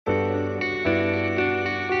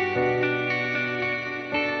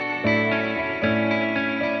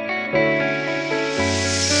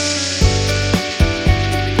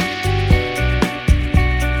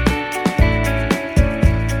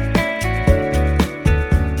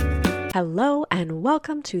Hello and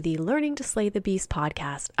welcome to the Learning to Slay the Beast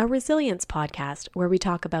podcast, a resilience podcast where we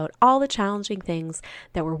talk about all the challenging things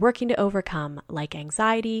that we're working to overcome, like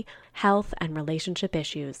anxiety, health, and relationship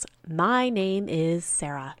issues. My name is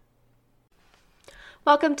Sarah.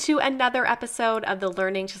 Welcome to another episode of the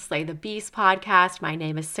Learning to Slay the Beast podcast. My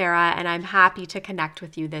name is Sarah, and I'm happy to connect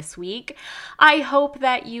with you this week. I hope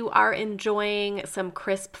that you are enjoying some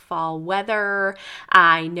crisp fall weather.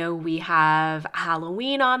 I know we have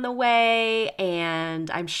Halloween on the way, and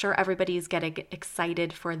I'm sure everybody's getting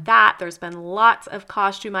excited for that. There's been lots of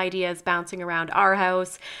costume ideas bouncing around our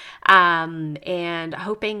house, and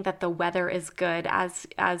hoping that the weather is good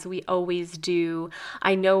as we always do.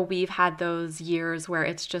 I know we've had those years where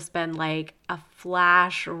it's just been like a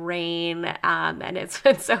flash rain, and it's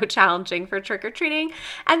been so challenging for trick-or-treating.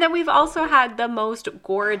 And then we've also had the most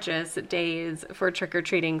gorgeous days for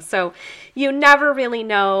trick-or-treating. So you never really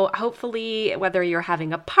know, hopefully, whether you're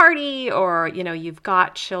having a party or, you've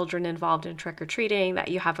got children involved in trick-or-treating, that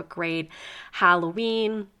you have a great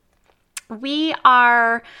Halloween. We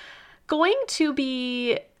are going to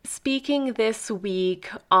be speaking this week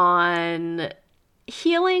on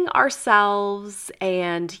healing ourselves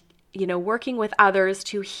and, working with others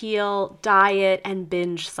to heal diet and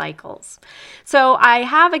binge cycles. So I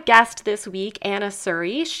have a guest this week, Anna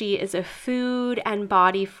Surrey. She is a food and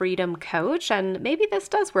body freedom coach, and maybe this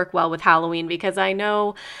does work well with Halloween because I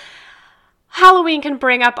know Halloween can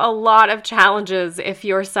bring up a lot of challenges if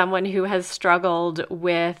you're someone who has struggled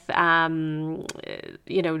with,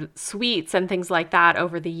 sweets and things like that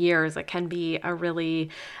over the years. It can be a really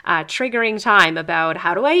triggering time about,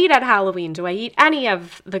 how do I eat at Halloween? Do I eat any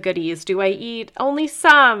of the goodies? Do I eat only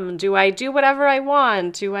some? Do I do whatever I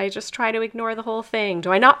want? Do I just try to ignore the whole thing?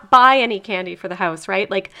 Do I not buy any candy for the house,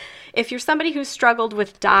 right? Like, if you're somebody who's struggled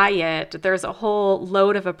with diet, there's a whole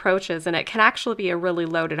load of approaches, and it can actually be a really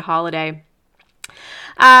loaded holiday.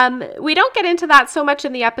 We don't get into that so much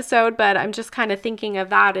in the episode, but I'm just kind of thinking of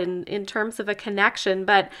that in terms of a connection.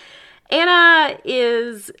 But Anna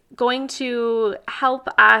is going to help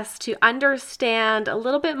us to understand a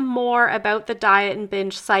little bit more about the diet and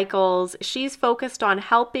binge cycles. She's focused on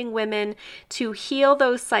helping women to heal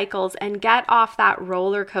those cycles and get off that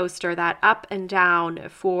roller coaster, that up and down,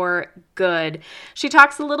 for good. She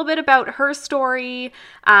talks a little bit about her story,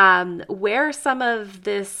 where some of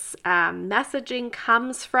this messaging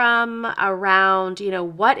comes from around,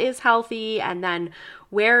 what is healthy, and then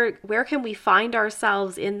where can we find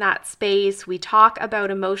ourselves in that space. We talk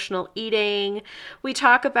about emotional eating. We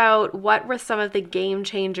talk about what were some of the game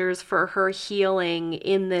changers for her healing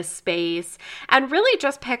in this space, and really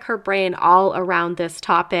just pick her brain all around this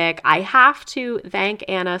topic. I have to thank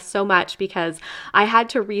Anna so much because I had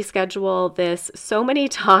to reschedule this so many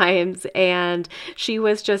times, and she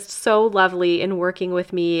was just so lovely in working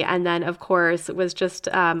with me, and then of course was just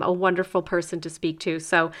a wonderful person to speak to.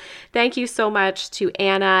 So thank you so much to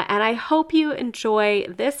Anna, and I hope you enjoy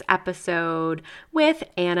this episode with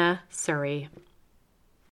Anna Surrey.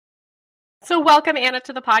 So welcome, Anna,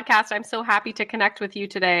 to the podcast. I'm so happy to connect with you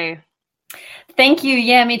today. Thank you.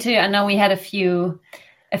 Yeah, me too. I know we had a few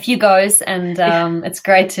goes, and it's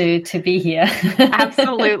great to be here.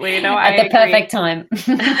 Absolutely. No, at the perfect time.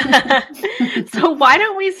 So why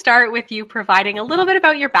don't we start with you providing a little bit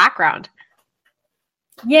about your background?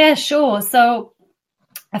 Yeah, sure. So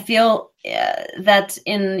I feel that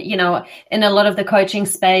in a lot of the coaching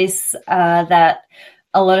space, that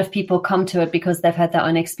a lot of people come to it because they've had their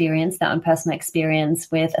own experience, their own personal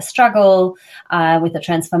experience with a struggle, with a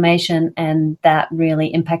transformation, and that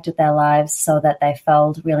really impacted their lives so that they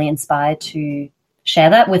felt really inspired to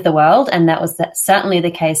share that with the world. And that was certainly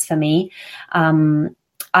the case for me. I'm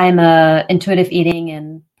a intuitive eating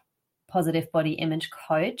and positive body image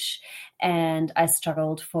coach, and I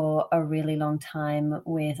struggled for a really long time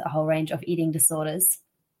with a whole range of eating disorders,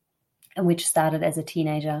 which started as a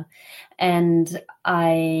teenager. And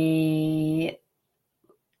I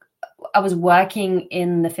was working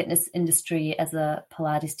in the fitness industry as a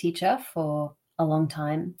Pilates teacher for a long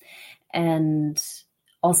time, and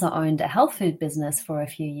also owned a health food business for a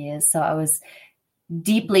few years. So I was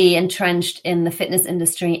deeply entrenched in the fitness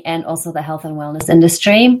industry and also the health and wellness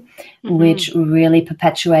industry, which really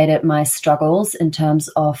perpetuated my struggles in terms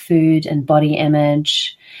of food and body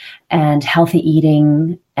image and healthy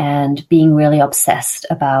eating, and being really obsessed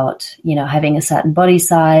about, having a certain body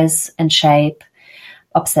size and shape,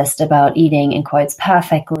 obsessed about eating, in quotes,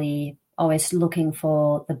 perfectly, always looking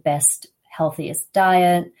for the best, healthiest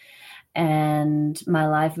diet, And my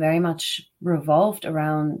life very much revolved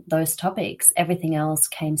around those topics. Everything else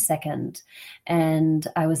came second. And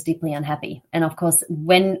I was deeply unhappy. And of course,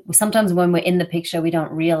 sometimes when we're in the picture, we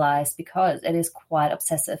don't realize, because it is quite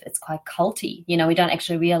obsessive. It's quite culty. You know, we don't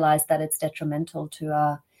actually realize that it's detrimental to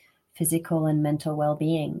our physical and mental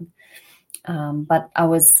well-being. But I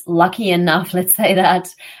was lucky enough, let's say,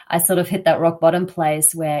 that I sort of hit that rock bottom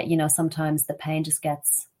place where, you know, sometimes the pain just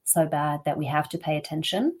gets so bad that we have to pay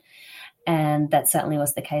attention. And that certainly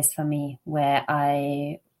was the case for me, where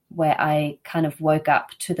I kind of woke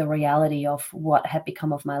up to the reality of what had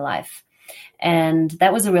become of my life. And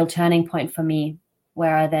that was a real turning point for me,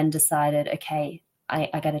 where I then decided, okay,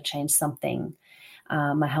 I got to change something.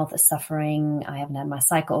 My health is suffering. I haven't had my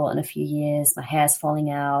cycle in a few years. My hair's falling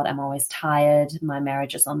out. I'm always tired. My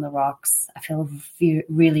marriage is on the rocks. I feel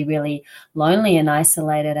really, really lonely and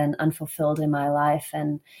isolated and unfulfilled in my life.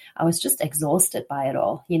 And I was just exhausted by it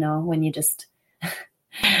all. You know, when you just,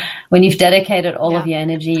 when you've dedicated all of your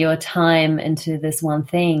energy, your time into this one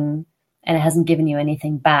thing, and it hasn't given you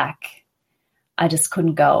anything back, I just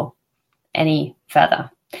couldn't go any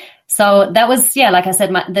further. So that was, like I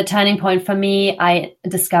said, the turning point for me. I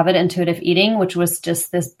discovered intuitive eating, which was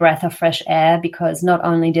just this breath of fresh air, because not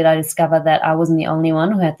only did I discover that I wasn't the only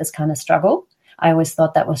one who had this kind of struggle, I always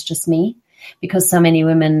thought that was just me, because so many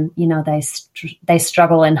women, you know, they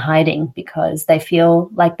struggle in hiding because they feel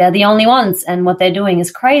like they're the only ones and what they're doing is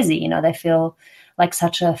crazy. You know, they feel like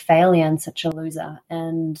such a failure and such a loser.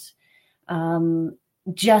 And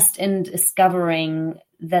just in discovering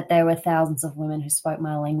that there were thousands of women who spoke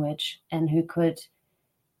my language and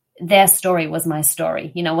their story was my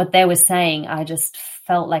story. You know, what they were saying, I just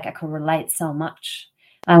felt like I could relate so much.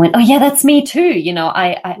 I went, oh yeah, that's me too. You know,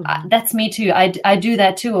 I that's me too. I do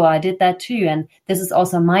that too, or I did that too. And this is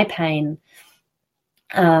also my pain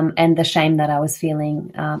and the shame that I was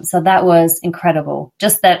feeling. So that was incredible,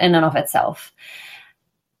 just that in and of itself.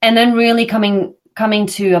 And then really coming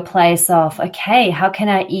to a place of, okay, how can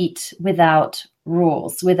I eat without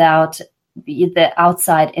rules, without the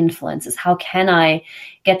outside influences? How can I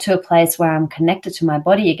get to a place where I'm connected to my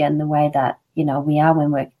body again, the way that, you know, we are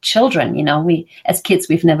when we're children? You know, as kids,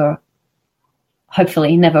 we've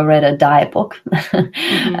hopefully never read a diet book.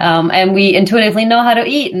 Mm-hmm. And we intuitively know how to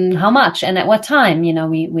eat and how much and at what time. You know,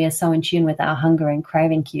 we are so in tune with our hunger and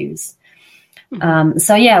craving cues. Mm-hmm.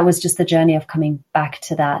 So it was just the journey of coming back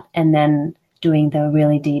to that, and then doing the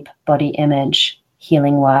really deep body image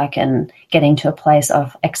healing work and getting to a place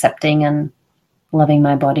of accepting and loving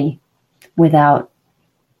my body without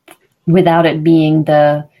it being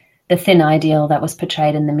the thin ideal that was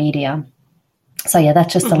portrayed in the media. So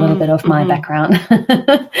that's just a little bit of my background.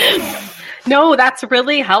 No, that's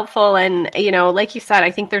really helpful. And, you know, like you said,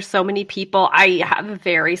 I think there's so many people. I have a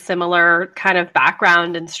very similar kind of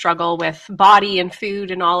background and struggle with body and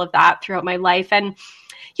food and all of that throughout my life. And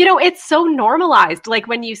you know, it's so normalized. Like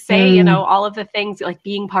when you say, you know, all of the things, like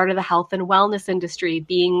being part of the health and wellness industry,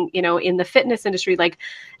 being, you know, in the fitness industry, like,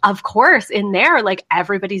 of course, in there, like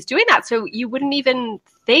everybody's doing that. So you wouldn't even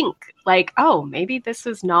think like, oh, maybe this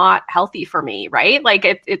is not healthy for me, right? Like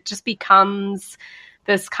it just becomes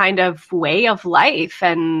this kind of way of life.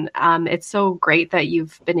 And it's so great that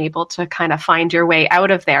you've been able to kind of find your way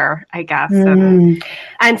out of there, I guess. And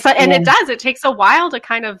it takes a while to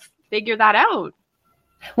kind of figure that out.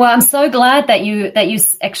 Well, I'm so glad that you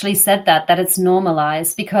actually said that it's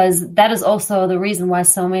normalized, because that is also the reason why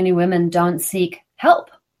so many women don't seek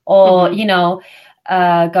help or, you know,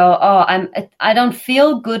 go, oh, I don't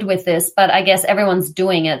feel good with this, but I guess everyone's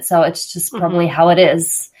doing it. So it's just probably how it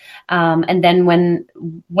is. And then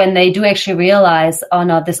when they do actually realize, oh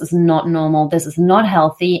no, this is not normal, this is not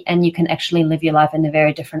healthy, and you can actually live your life in a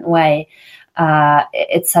very different way.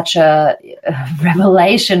 It's such a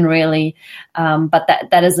revelation, really. But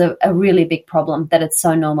that is a really big problem, that it's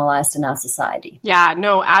so normalized in our society. Yeah,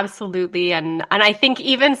 no, absolutely. And I think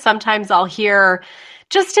even sometimes I'll hear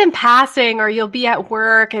just in passing, or you'll be at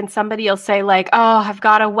work and somebody will say like, oh, I've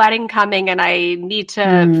got a wedding coming and I need to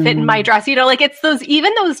fit in my dress. You know, like it's those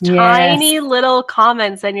tiny little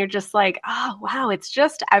comments, and you're just like, oh, wow, it's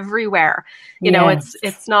just everywhere. You know,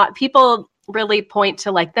 it's not, people really point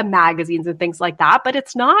to like the magazines and things like that, but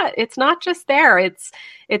it's not just there. It's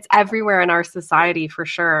everywhere in our society for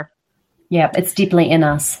sure. Yeah, it's deeply in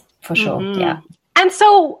us for sure. Yeah. And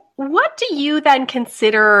so what do you then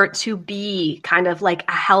consider to be kind of like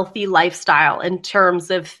a healthy lifestyle in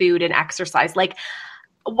terms of food and exercise? Like,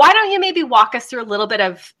 why don't you maybe walk us through a little bit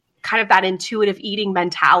of kind of that intuitive eating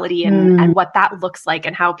mentality and what that looks like,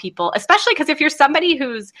 and how people, especially because if you're somebody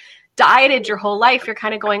who's dieted your whole life, you're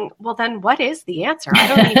kind of going, well, then what is the answer? I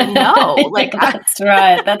don't even know. Like, that's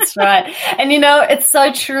right. That's right. And, it's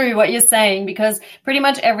so true what you're saying, because pretty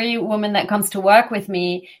much every woman that comes to work with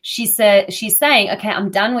me, she's saying, okay, I'm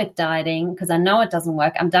done with dieting because I know it doesn't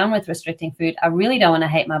work. I'm done with restricting food. I really don't want to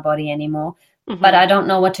hate my body anmonore. But I don't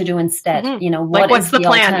know what to do instead. What's the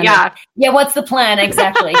plan? Yeah. What's the plan?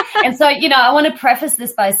 Exactly. And so, I want to preface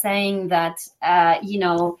this by saying that,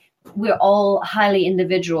 we're all highly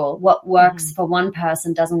individual. What works for one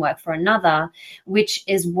person doesn't work for another, which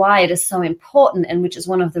is why it is so important, and which is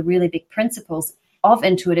one of the really big principles of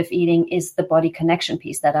intuitive eating, is the body connection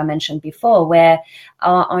piece that I mentioned before, where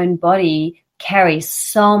our own body carries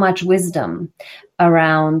so much wisdom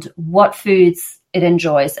around what foods it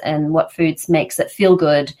enjoys and what foods makes it feel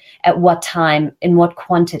good, at what time, in what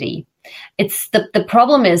quantity. It's the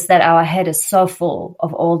problem is that our head is so full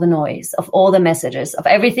of all the noise, of all the messages, of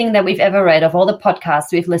everything that we've ever read, of all the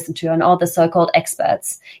podcasts we've listened to, and all the so-called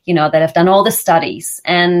experts, that have done all the studies.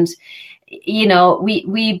 And,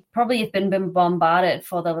 we probably have been bombarded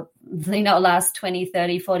for the, last 20,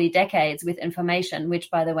 30, 40 decades with information, which,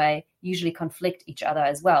 by the way, usually conflict each other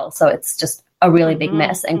as well. So it's just a really big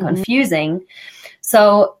mess and confusing.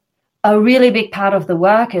 So a really big part of the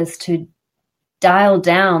work is to dial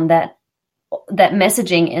down that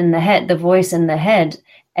messaging in the head, the voice in the head,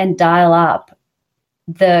 and dial up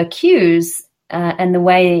the cues and the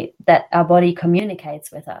way that our body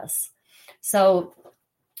communicates with us. So,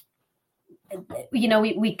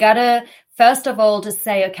 we gotta, first of all, just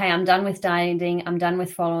say, okay, I'm done with dieting. I'm done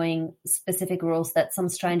with following specific rules that some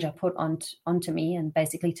stranger put onto me, and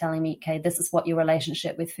basically telling me, okay, this is what your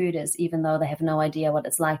relationship with food is, even though they have no idea what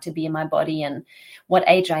it's like to be in my body, and what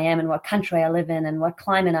age I am, and what country I live in, and what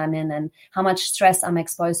climate I'm in, and how much stress I'm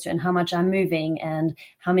exposed to, and how much I'm moving, and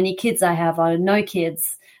how many kids I have or no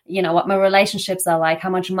kids, what my relationships are like, how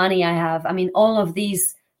much money I have. I mean, all of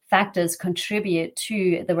these factors contribute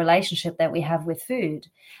to the relationship that we have with food.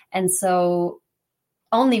 And so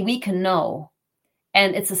only we can know.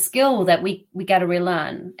 And it's a skill that we got to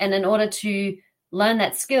relearn. And in order to learn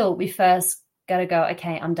that skill, we first got to go,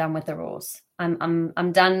 okay, I'm done with the rules.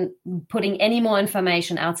 I'm done putting any more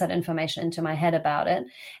outside information into my head about it.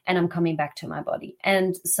 And I'm coming back to my body.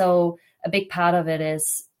 And so a big part of it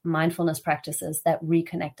is mindfulness practices that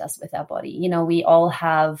reconnect us with our body. We all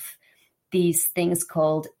have these things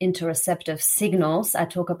called interoceptive signals. I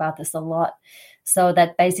talk about this a lot. So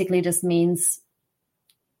that basically just means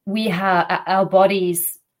our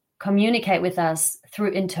bodies communicate with us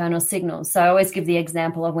through internal signals. So I always give the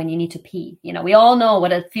example of when you need to pee. We all know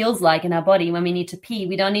what it feels like in our body when we need to pee.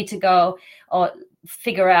 We don't need to go or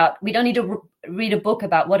figure out, we don't need to read a book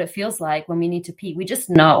about what it feels like when we need to pee. We just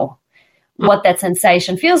know what that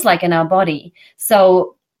sensation feels like in our body.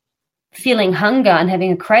 So feeling hunger and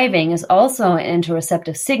having a craving is also an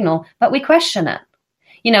interoceptive signal, but we question it.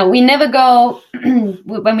 We never go,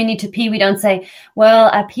 when we need to pee, we don't say, well,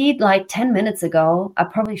 I peed like 10 minutes ago. I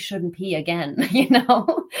probably shouldn't pee again.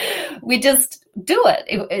 We just do it.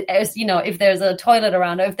 If there's a toilet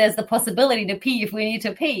around, or if there's the possibility to pee, if we need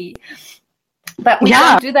to pee. But we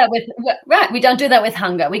don't do that we don't do that with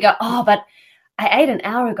hunger. We go, oh, but I ate an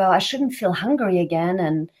hour ago. I shouldn't feel hungry again.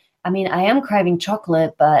 And I mean, I am craving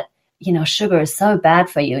chocolate, but sugar is so bad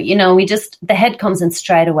for you. The head comes in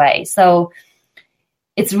straight away. So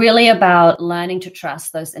it's really about learning to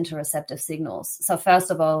trust those interoceptive signals. So first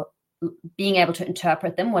of all, being able to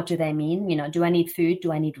interpret them. What do they mean? Do I need food?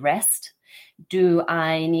 Do I need rest? Do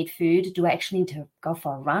I need food? Do I actually need to go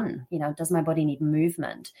for a run? Does my body need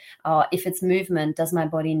movement? Or if it's movement, does my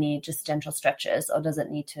body need just gentle stretches, or does it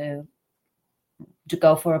need to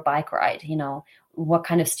go for a bike ride? What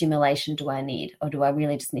kind of stimulation do I need? Or do I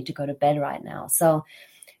really just need to go to bed right now? So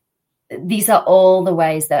these are all the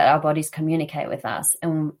ways that our bodies communicate with us.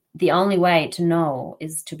 And the only way to know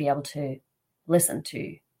is to be able to listen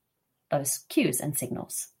to those cues and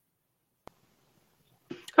signals.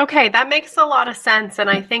 Okay, that makes a lot of sense. And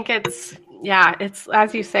I think it's,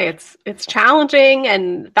 as you say, it's challenging.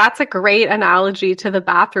 And that's a great analogy to the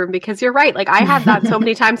bathroom, because you're right. Like, I have that so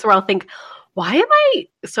many times where I'll think, why am I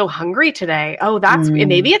so hungry today? Oh,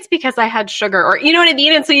 maybe it's because I had sugar, or you know what I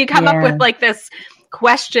mean? And so you come up with like this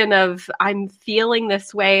question of, I'm feeling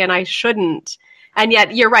this way and I shouldn't. And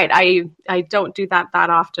yet you're right. I don't do that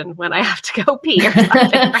often when I have to go pee or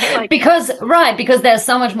something. Right? Because there's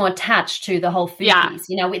so much more attached to the whole food piece.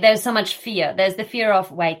 There's so much fear. There's the fear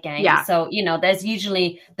of weight gain. Yeah. So, there's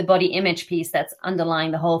usually the body image piece that's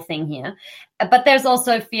underlying the whole thing here. But there's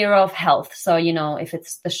also fear of health. So, if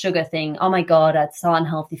it's the sugar thing, oh my God, that's so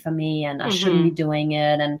unhealthy for me and I shouldn't be doing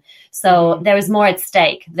it. And so there is more at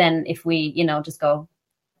stake than if we, just go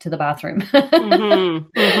to the bathroom.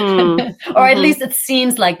 Mm-hmm. Or at least it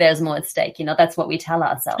seems like there's more at stake. That's what we tell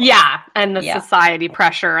ourselves. Yeah. And the society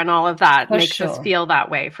pressure and all of that For makes us feel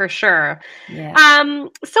that way, for sure. Yeah.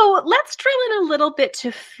 So let's drill in a little bit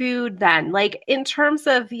to food then, like in terms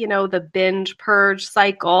of, the binge purge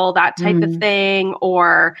cycle, that type of thing,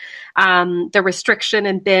 or the restriction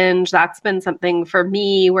and binge. That's been something for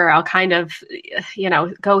me where I'll kind of,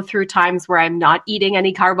 go through times where I'm not eating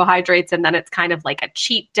any carbohydrates, and then it's kind of like a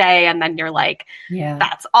cheat day, and then you're like,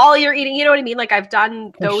 that's all you're eating. You know what I mean? Like I've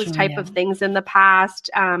done those type of things in the past.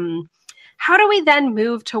 How do we then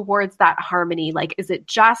move towards that harmony? Like, is it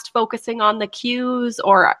just focusing on the cues,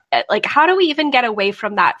 or like, how do we even get away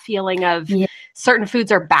from that feeling of certain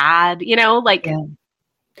foods are bad,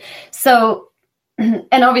 So,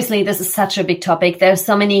 and obviously this is such a big topic. There's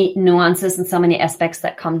so many nuances and so many aspects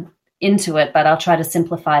that come into it, but I'll try to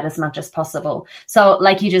simplify it as much as possible. So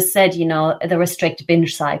like you just said, the restrict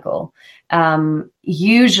binge cycle.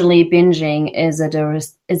 Usually binging is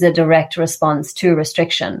a direct response to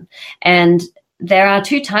restriction. And there are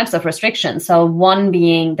two types of restrictions. So one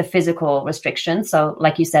being the physical restriction. So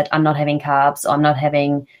like you said, I'm not having carbs, or I'm not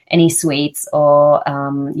having any sweets, or,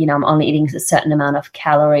 I'm only eating a certain amount of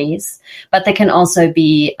calories. But there can also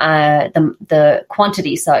be the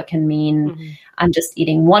quantity. So it can mean I'm just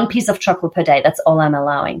eating one piece of chocolate per day. That's all I'm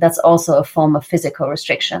allowing. That's also a form of physical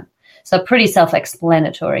restriction. So pretty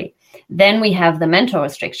self-explanatory. Then we have the mental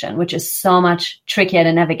restriction, which is so much trickier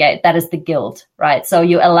to navigate. That is the guilt, right? So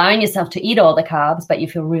you're allowing yourself to eat all the carbs, but you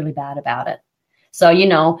feel really bad about it. So,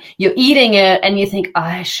 you're eating it and you think,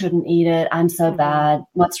 I shouldn't eat it. I'm so bad.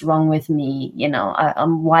 What's wrong with me?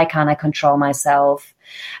 Why can't I control myself?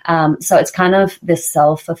 So it's kind of this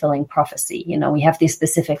self-fulfilling prophecy. We have these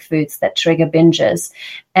specific foods that trigger binges.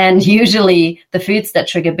 And usually the foods that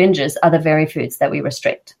trigger binges are the very foods that we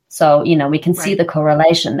restrict. So, we can see the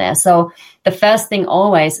correlation there. So the first thing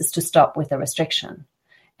always is to stop with the restriction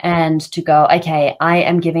and to go, okay, I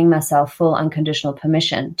am giving myself full unconditional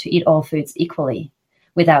permission to eat all foods equally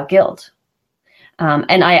without guilt.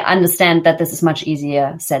 And I understand that this is much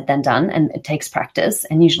easier said than done, and it takes practice,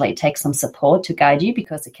 and usually it takes some support to guide you,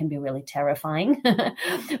 because it can be really terrifying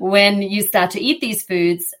when you start to eat these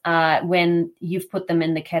foods, when you've put them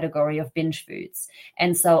in the category of binge foods.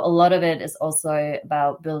 And so a lot of it is also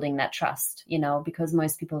about building that trust, because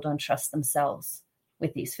most people don't trust themselves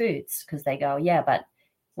with these foods, because they go, yeah, but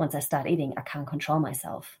once I start eating, I can't control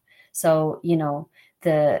myself. So,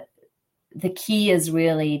 the key is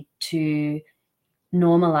really to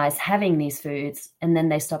normalize having these foods, and then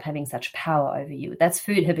they stop having such power over you. That's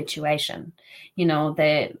food habituation.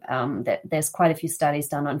 There's quite a few studies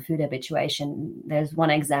done on food habituation. There's one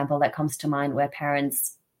example that comes to mind where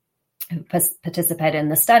parents who participated in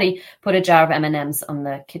the study put a jar of M&Ms on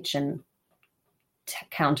the kitchen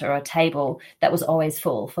counter or table that was always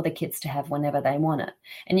full for the kids to have whenever they want it.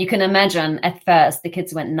 And you can imagine at first the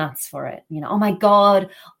kids went nuts for it. Oh my God,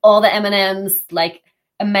 all the M&Ms, like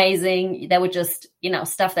amazing. They would just,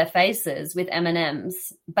 stuff their faces with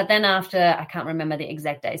M&Ms. But then after, I can't remember the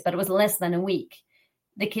exact days, but it was less than a week,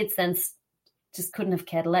 the kids then just couldn't have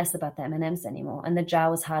cared less about the M&Ms anymore. And the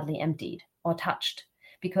jar was hardly emptied or touched,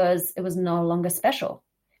 because it was no longer special,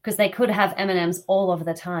 because they could have M&Ms all of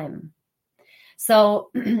the time. So,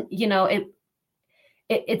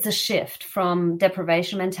 it's a shift from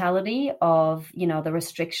deprivation mentality of, the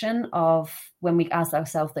restriction of when we ask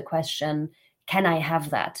ourselves the question, can I have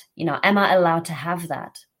that? Am I allowed to have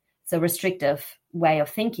that? It's a restrictive way of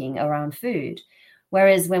thinking around food.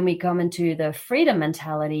 Whereas when we come into the freedom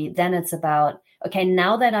mentality, then it's about, okay,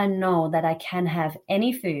 now that I know that I can have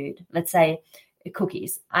any food, let's say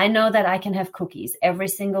cookies, I know that I can have cookies every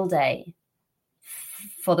single day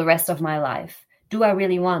for the rest of my life. Do I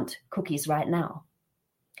really want cookies right now?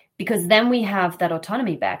 Because then we have that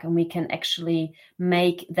autonomy back, and we can actually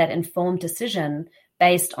make that informed decision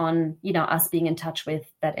based on, us being in touch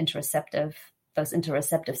with those interoceptive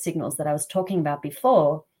signals that I was talking about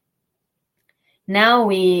before. Now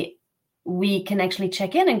we can actually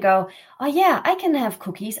check in and go, oh yeah, I can have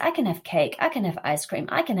cookies, I can have cake, I can have ice cream,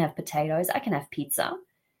 I can have potatoes, I can have pizza.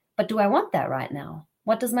 But do I want that right now?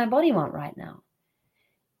 What does my body want right now?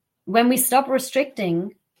 When we stop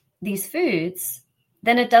restricting these foods,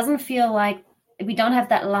 then it doesn't feel like we don't have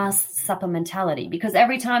that last supper mentality, because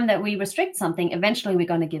every time that we restrict something, eventually we're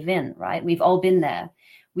going to give in, right? We've all been there.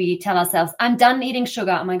 We tell ourselves, I'm done eating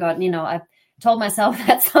sugar. Oh my God, I've told myself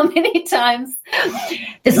that so many times.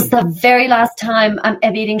 This is the very last time I'm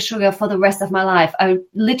ever eating sugar for the rest of my life. I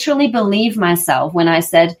literally believed myself when I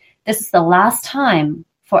said, this is the last time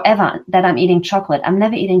forever that I'm eating chocolate. I'm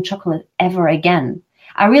never eating chocolate ever again.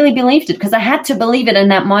 I really believed it because I had to believe it in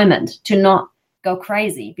that moment to not go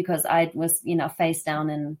crazy because I was, face down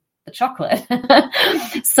in the chocolate.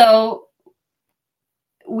 So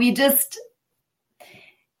we just,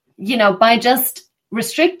 by just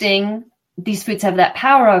restricting, these foods have that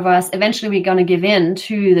power over us. Eventually we're going to give in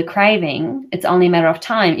to the craving. It's only a matter of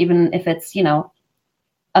time, even if it's,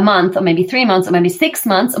 a month or maybe 3 months or maybe 6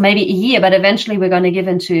 months or maybe a year, but eventually we're going to give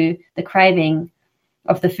into the craving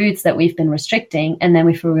of the foods that we've been restricting. And then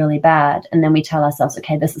we feel really bad. And then we tell ourselves,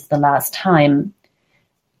 okay, this is the last time.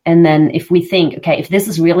 And then if we think, okay, if this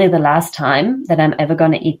is really the last time that I'm ever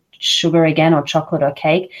going to eat sugar again or chocolate or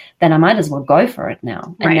cake, then I might as well go for it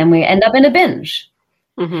now. And then we end up in a binge.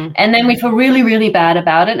 Mm-hmm. And then we feel really, really bad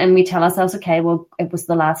about it. And we tell ourselves, okay, well, it was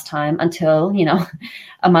the last time until,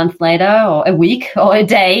 a month later or a week or a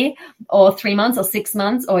day or 3 months or 6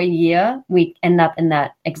 months or a year, we end up in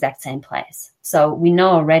that exact same place. So we know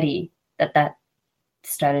already that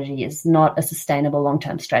strategy is not a sustainable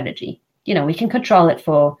long-term strategy. We can control it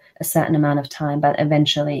for a certain amount of time, but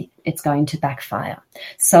eventually it's going to backfire.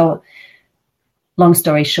 So long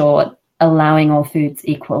story short, allowing all foods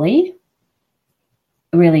equally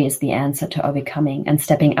really is the answer to overcoming and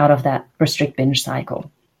stepping out of that restrict binge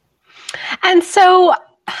cycle. And so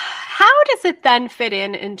how does it then fit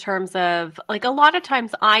in terms of, like, a lot of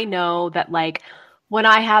times I know that, like, when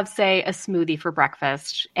I have, say, a smoothie for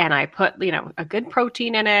breakfast and I put, a good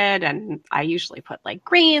protein in it, and I usually put like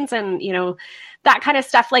greens and, that kind of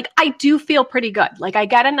stuff, like, I do feel pretty good. Like, I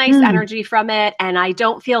get a nice energy from it and I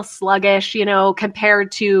don't feel sluggish,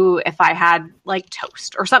 compared to if I had like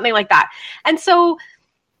toast or something like that. And so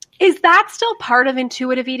is that still part of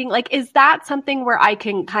intuitive eating? Like, is that something where I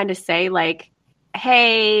can kind of say, like,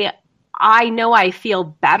 hey, I know I feel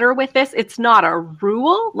better with this. It's not a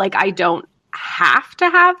rule. Like, I don't have to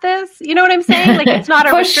have this. You know what I'm saying? Like, it's not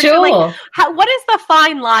a restriction. Sure. Like, what is the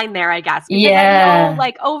fine line there, I guess? Because I know,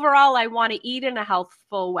 like, overall, I want to eat in a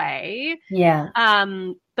healthful way. Yeah.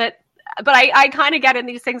 But I kind of get in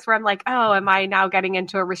these things where I'm like, oh, am I now getting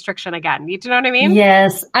into a restriction again? You know what I mean?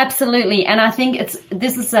 Yes, absolutely. And I think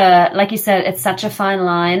this is like you said, it's such a fine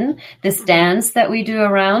line, this dance that we do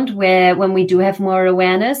around where when we do have more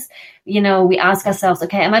awareness, we ask ourselves,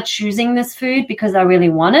 okay, am I choosing this food because I really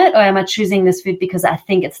want it? Or am I choosing this food because I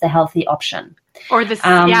think it's the healthy option? Or the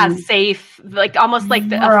safe, like almost like a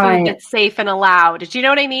food that's safe and allowed. Do you know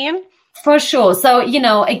what I mean? For sure. So,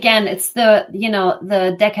 again, it's the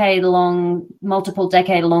multiple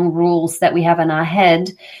decade long rules that we have in our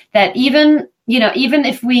head that even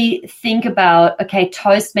if we think about, okay,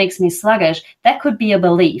 toast makes me sluggish, that could be a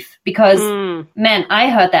belief because, man, I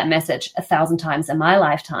heard that message 1,000 times in my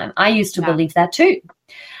lifetime. I used to believe that too.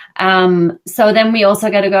 So then we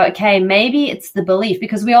also got to go, okay, maybe it's the belief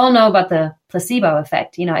because we all know about the placebo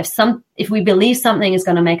effect. If we believe something is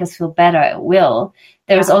going to make us feel better, it will.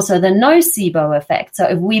 There's also the nocebo effect. So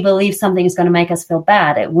if we believe something is going to make us feel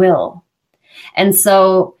bad, it will. And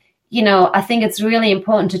so, I think it's really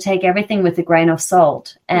important to take everything with a grain of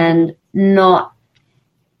salt and not,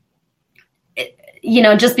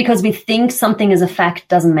 just because we think something is a fact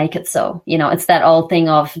doesn't make it so. It's that old thing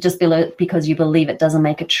of just because you believe it doesn't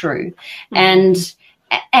make it true. And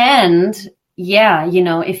yeah,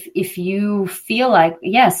 if you feel like,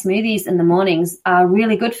 smoothies in the mornings are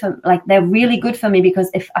really good they're really good for me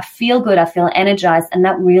because if I feel good, I feel energized and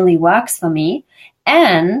that really works for me.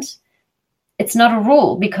 And it's not a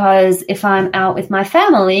rule because if I'm out with my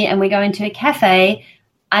family and we go into a cafe,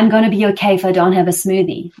 I'm going to be okay if I don't have a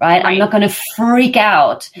smoothie, right? I'm not going to freak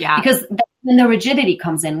out because that's when the rigidity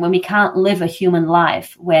comes in, when we can't live a human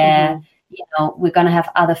life where, we're going to have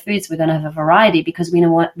other foods, we're going to have a variety because we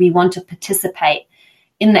want to participate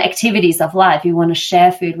in the activities of life. We want to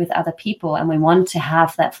share food with other people and we want to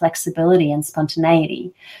have that flexibility and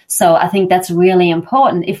spontaneity. So I think that's really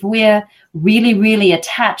important. If we're really, really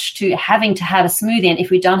attached to having to have a smoothie, and if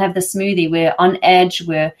we don't have the smoothie, we're on edge,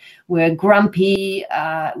 we're grumpy,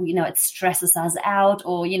 it stresses us out.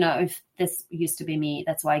 Or, if this used to be me,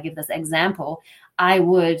 that's why I give this example, I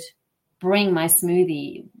would bring my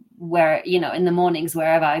smoothie where, in the mornings,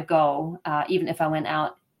 wherever I go, even if I went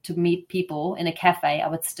out to meet people in a cafe, I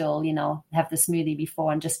would still, have the smoothie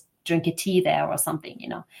before and just drink a tea there or something,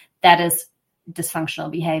 that is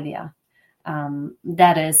dysfunctional behavior.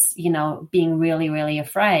 That is, being really, really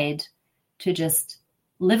afraid to just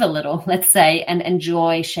live a little, let's say, and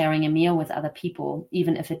enjoy sharing a meal with other people,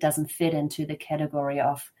 even if it doesn't fit into the category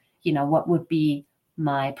of, what would be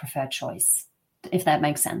my preferred choice, if that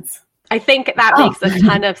makes sense. I think that makes a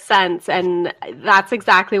ton of sense. And that's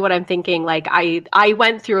exactly what I'm thinking. Like I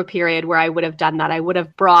went through a period where I would have done that. I would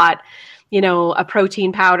have brought a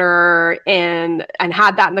protein powder and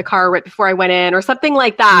had that in the car right before I went in or something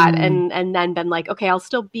like that. And then been like, okay, I'll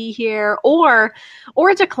still be here, or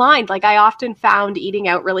declined. Like I often found eating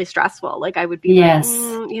out really stressful. Like I would be like,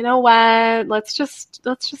 you know what, let's just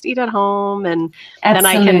eat at home. And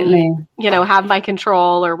Absolutely. then I can, have my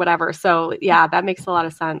control or whatever. So yeah, that makes a lot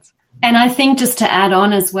of sense. And I think just to add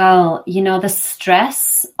on as well, the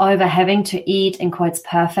stress over having to eat in quotes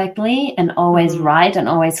perfectly and always right and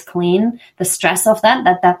always clean, the stress of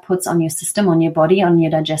that puts on your system, on your body, on your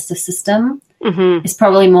digestive system is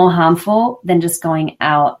probably more harmful than just going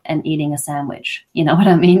out and eating a sandwich. You know what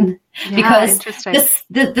I mean? Yeah, because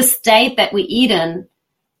the state that we eat in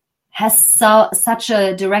has such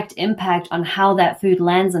a direct impact on how that food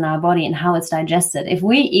lands in our body and how it's digested. If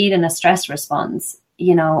we eat in a stress response,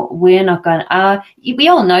 we're not going to, we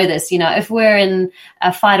all know this, if we're in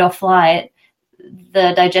a fight or flight,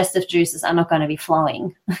 the digestive juices are not going to be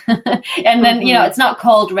flowing. And then, it's not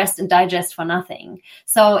called rest and digest for nothing.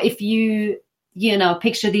 So if you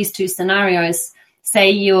picture these two scenarios, say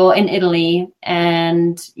you're in Italy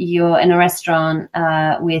and you're in a restaurant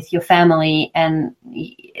with your family, and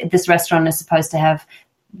this restaurant is supposed to have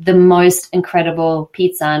the most incredible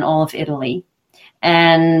pizza in all of Italy.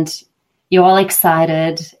 And you're all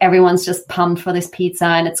excited. Everyone's just pumped for this pizza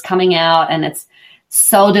and it's coming out and it's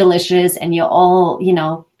so delicious. And you're all,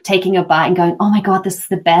 taking a bite and going, oh my God, this is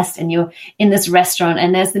the best. And you're in this restaurant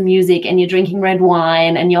and there's the music and you're drinking red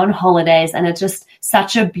wine and you're on holidays. And it's just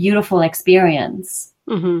such a beautiful experience.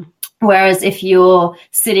 Whereas if you're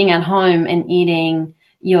sitting at home and eating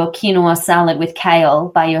your quinoa salad with kale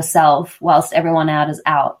by yourself whilst everyone out is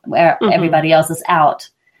out, where everybody else is out,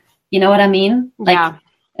 you know what I mean? Yeah,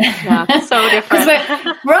 so different.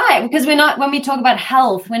 Because we're not, when we talk about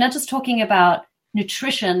health, we're not just talking about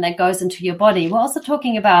nutrition that goes into your body. We're also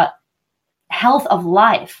talking about health of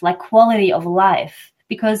life, like quality of life.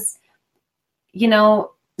 Because,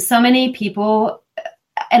 so many people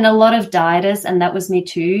and a lot of dieters, and that was me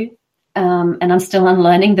too, and I'm still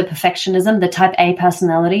unlearning the perfectionism, the type A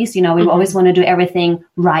personalities. We always want to do everything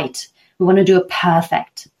right. We want to do it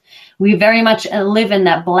perfect. We very much live in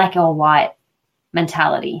that black or white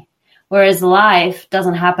mentality, whereas life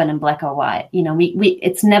doesn't happen in black or white.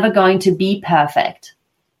 It's never going to be perfect.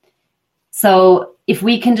 So if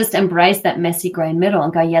we can just embrace that messy gray middle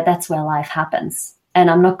and go, yeah, that's where life happens, and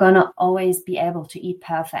I'm not going to always be able to eat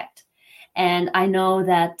perfect. And I know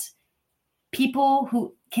that people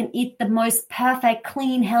who can eat the most perfect,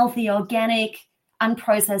 clean, healthy, organic,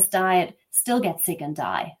 unprocessed diet still get sick and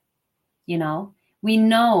die. We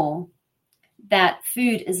know that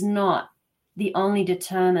food is not the only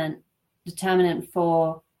determinant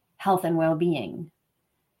for health and well-being.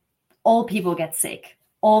 All people get sick.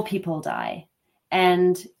 All people die.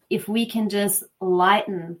 And if we can just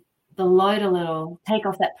lighten the load a little, take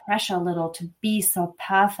off that pressure a little to be so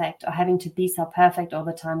perfect, or having to be so perfect all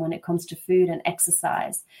the time when it comes to food and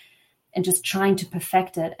exercise, and just trying to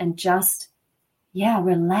perfect it, and just,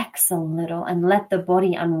 relax a little and let the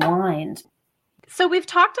body unwind. So we've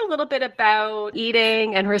talked a little bit about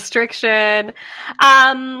eating and restriction.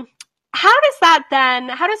 How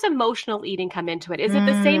does emotional eating come into it? Is it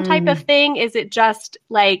the same type of thing? Is it just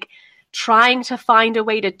like trying to find a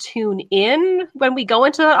way to tune in when we go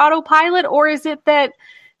into the autopilot? Or is it that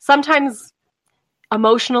sometimes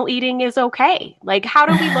emotional eating is okay? Like, how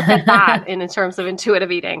do we look at that in terms of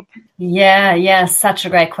intuitive eating? Yeah, such a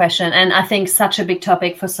great question. And I think such a big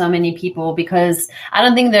topic for so many people, because I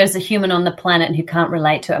don't think there's a human on the planet who can't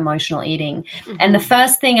relate to emotional eating. And the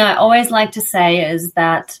first thing I always like to say is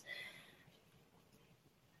that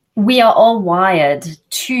we are all wired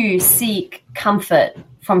to seek comfort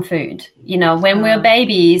from food. When we're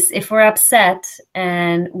babies, if we're upset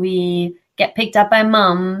and we get picked up by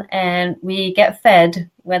mum and we get fed,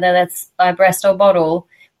 whether that's by breast or bottle,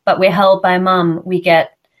 but we're held by mum, we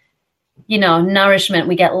get, nourishment,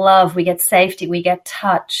 we get love, we get safety, we get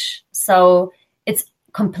touch. So it's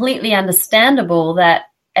completely understandable that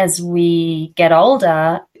as we get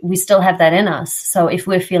older, we still have that in us. So if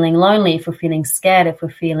we're feeling lonely, if we're feeling scared, if we're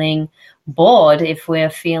feeling bored, if we're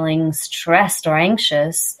feeling stressed or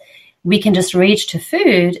anxious, we can just reach to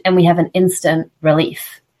food and we have an instant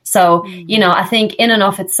relief. So, I think in and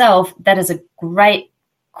of itself, that is a great,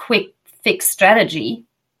 quick fix strategy,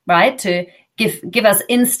 right? To give us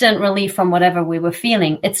instant relief from whatever we were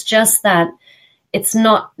feeling. It's just that it's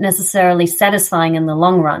not necessarily satisfying in the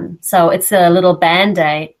long run. So it's a little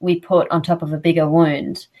Band-Aid we put on top of a bigger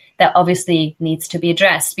wound that obviously needs to be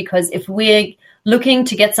addressed. Because if we're looking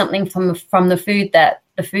to get something from the food that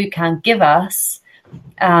the food can't give us,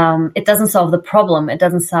 it doesn't solve the problem. It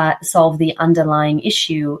doesn't solve the underlying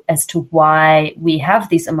issue as to why we have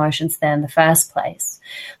these emotions there in the first place.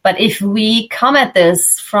 But if we come at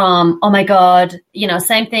this from, oh my God,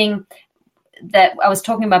 same thing that I was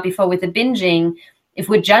talking about before with the binging, if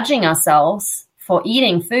we're judging ourselves for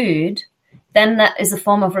eating food, then that is a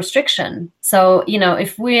form of restriction. So,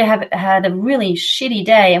 if we have had a really shitty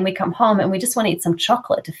day and we come home and we just want to eat some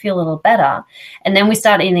chocolate to feel a little better, and then we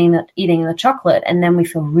start eating the chocolate, and then we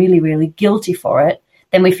feel really, really guilty for it,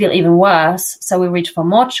 then we feel even worse. So we reach for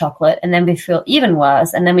more chocolate, and then we feel even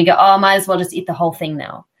worse. And then we go, oh, might as well just eat the whole thing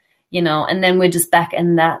now, and then we're just back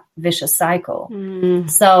in that vicious cycle.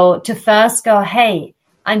 So to first go, hey,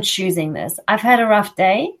 I'm choosing this. I've had a rough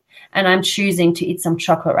day, and I'm choosing to eat some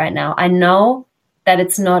chocolate right now. I know that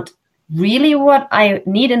it's not really what I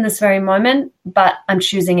need in this very moment, but I'm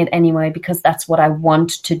choosing it anyway because that's what I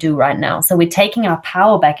want to do right now. So we're taking our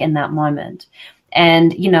power back in that moment.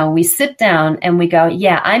 And, we sit down and we go,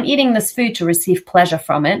 yeah, I'm eating this food to receive pleasure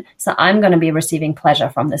from it. So I'm going to be receiving pleasure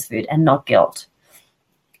from this food and not guilt.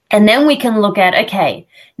 And then we can look at, okay,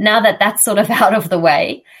 now that that's sort of out of the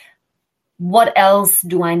way, what else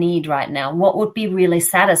do I need right now? What would be really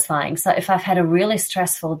satisfying? So if I've had a really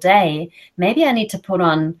stressful day, maybe I need to put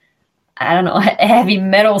on, I don't know, a heavy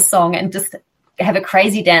metal song and just have a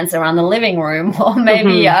crazy dance around the living room. Or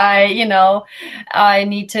maybe I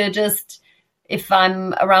need to just, if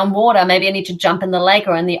I'm around water, maybe I need to jump in the lake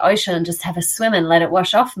or in the ocean and just have a swim and let it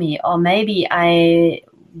wash off me. Or maybe I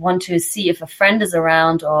want to see if a friend is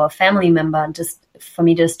around or a family member, just for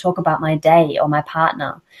me to just talk about my day or my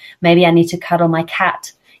partner. Maybe I need to cuddle my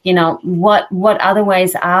cat. What other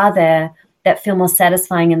ways are there that feel more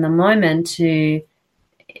satisfying in the moment to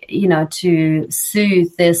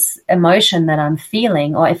soothe this emotion that I'm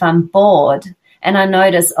feeling? Or if I'm bored and I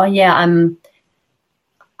notice, oh yeah,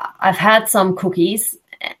 I've had some cookies,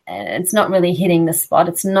 it's not really hitting the spot,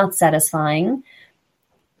 it's not satisfying.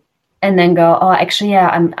 And then go, oh, actually,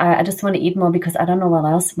 yeah, I just want to eat more because I don't know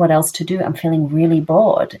what else to do. I'm feeling really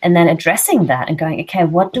bored. And then addressing that and going, okay,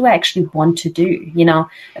 what do I actually want to do?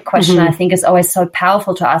 A question I think is always so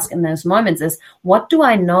powerful to ask in those moments is, what do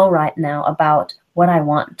I know right now about what I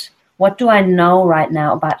want? What do I know right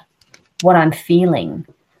now about what I'm feeling?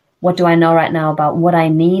 What do I know right now about what I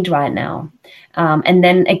need right now? And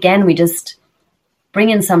then again, we just bring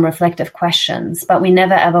in some reflective questions, but we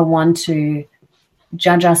never ever want to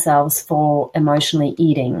judge ourselves for emotionally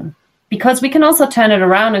eating, because we can also turn it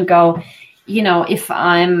around and go, if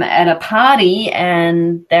I'm at a party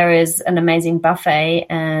and there is an amazing buffet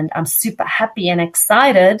and I'm super happy and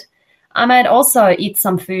excited, I might also eat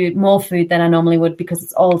more food than I normally would because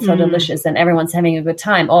it's all so delicious and everyone's having a good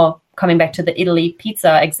time. Or coming back to the Italy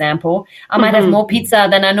pizza example, I might have more pizza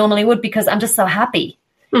than I normally would because I'm just so happy.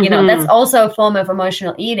 That's also a form of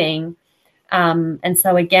emotional eating. And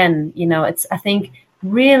so again, I think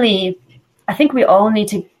we all need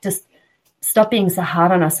to just stop being so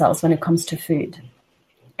hard on ourselves when it comes to food.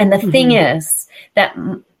 And the thing is that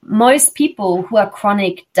most people who are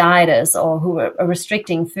chronic dieters or who are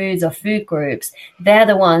restricting foods or food groups, they're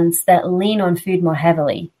the ones that lean on food more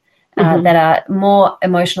heavily, that are more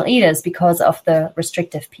emotional eaters because of the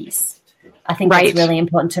restrictive piece. I think that's really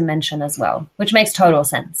important to mention as well, which makes total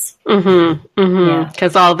sense.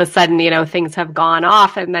 Because all of a sudden, things have gone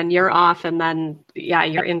off and then you're off and then,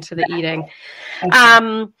 you're into the eating. Why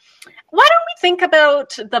don't we think about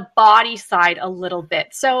the body side a little bit?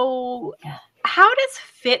 So how does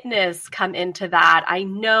fitness come into that? I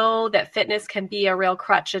know that fitness can be a real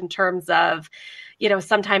crutch in terms of,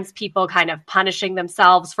 sometimes people kind of punishing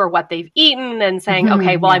themselves for what they've eaten and saying,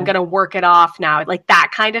 okay, well, I'm going to work it off now, like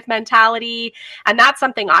that kind of mentality. And that's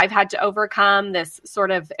something I've had to overcome, this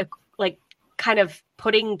sort of like kind of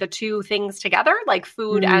putting the two things together, like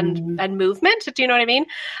food and movement. Do you know what I mean?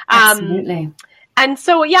 Absolutely. And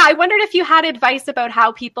so, I wondered if you had advice about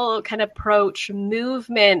how people can approach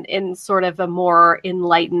movement in sort of a more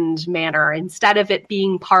enlightened manner instead of it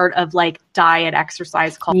being part of like diet,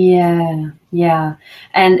 exercise culture. Yeah.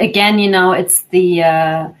 And again, it's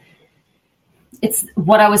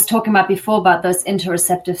what I was talking about before about those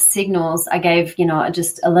interoceptive signals. I gave,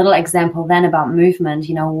 just a little example then about movement.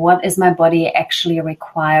 What is my body actually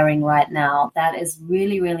requiring right now? That is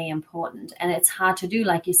really, really important. And it's hard to do,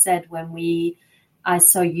 like you said, when we are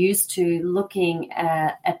so used to looking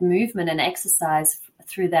at movement and exercise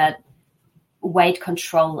through that weight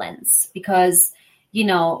control lens. Because,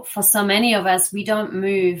 for so many of us, we don't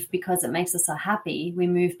move because it makes us so happy. We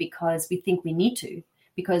move because we think we need to,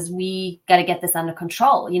 because we got to get this under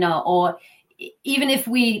control, or even if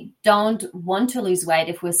we don't want to lose weight,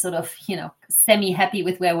 if we're sort of, semi-happy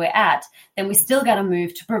with where we're at, then we still got to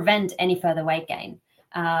move to prevent any further weight gain.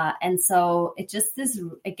 And so it just is,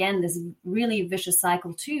 again, this really vicious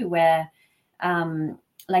cycle too, where,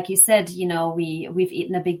 like you said, we've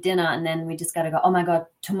eaten a big dinner and then we just got to go, oh my God,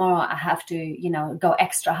 tomorrow I have to, go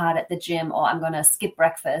extra hard at the gym, or I'm going to skip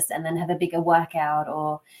breakfast and then have a bigger workout,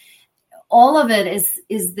 or all of it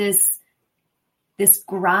is this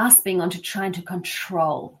grasping onto trying to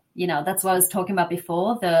control. That's what I was talking about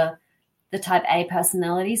before, the type A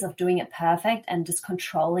personalities of doing it perfect and just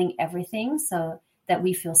controlling everything so that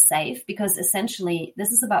we feel safe, because essentially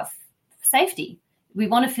this is about safety. We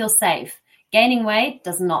want to feel safe. Gaining weight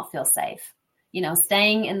does not feel safe.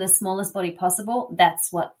 Staying in the smallest body possible,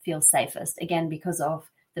 that's what feels safest. Again, because of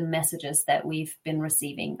the messages that we've been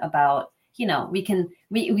receiving about, we can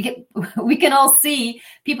all see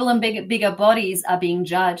people in bigger bodies are being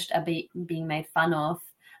judged, are being made fun of.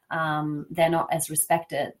 They're not as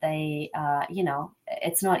respected. They,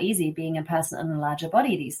 it's not easy being a person in a larger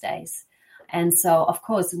body these days. And so, of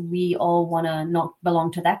course, we all want to not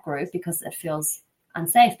belong to that group because it feels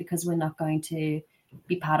unsafe, because we're not going to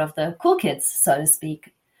be part of the cool kids, so to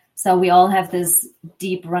speak. So we all have this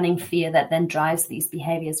deep running fear that then drives these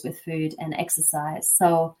behaviors with food and exercise.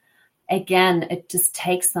 So again, it just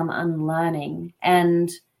takes some unlearning.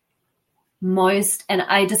 And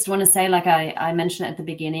I just want to say, like I mentioned at the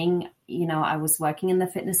beginning, I was working in the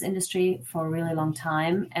fitness industry for a really long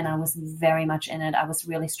time, and I was very much in it. I was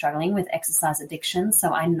really struggling with exercise addiction.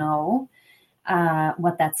 So I know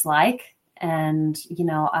what that's like. And,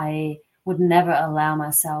 I would never allow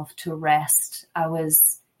myself to rest. It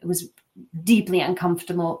was deeply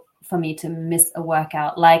uncomfortable for me to miss a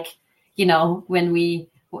workout. Like, when the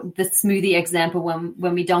smoothie example,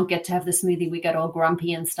 when we don't get to have the smoothie, we get all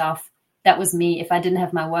grumpy and stuff. That was me. If I didn't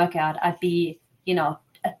have my workout, I'd be, a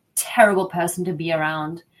terrible person to be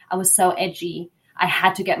around. I was so edgy. I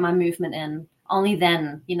had to get my movement in. Only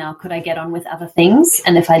then, could I get on with other things.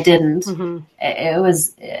 And if I didn't, it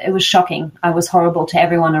was shocking. I was horrible to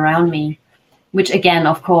everyone around me, which again,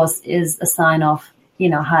 of course, is a sign of,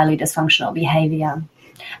 highly dysfunctional behavior.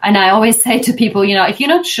 And I always say to people, if you're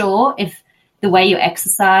not sure if the way you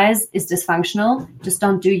exercise is dysfunctional, just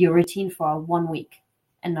don't do your routine for 1 week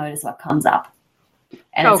and notice what comes up.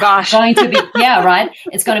 And it's going to be, right.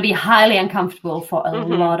 It's going to be highly uncomfortable for a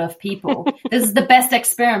lot of people. This is the best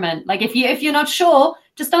experiment. Like if you're not sure,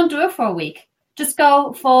 just don't do it for a week. Just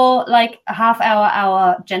go for like a half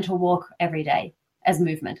hour gentle walk every day as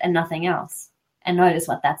movement and nothing else, and notice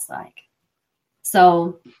what that's like.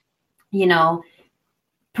 So,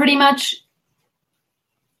 pretty much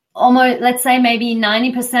almost, let's say maybe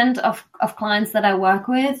 90% of clients that I work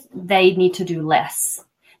with, they need to do less.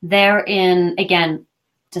 They're in, again,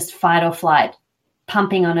 just fight or flight,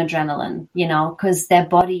 pumping on adrenaline, because their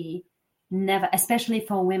body never, especially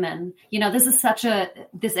for women,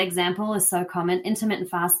 this example is so common, intermittent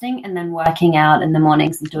fasting and then working out in the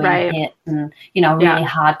mornings and doing HIIT and, really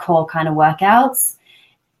hardcore kind of workouts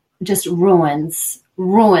just ruins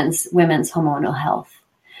women's hormonal health.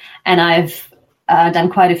 And I've done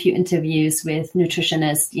quite a few interviews with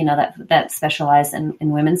nutritionists, that specialize in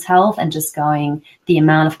women's health, and just going the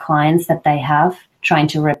amount of clients that they have trying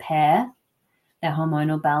to repair their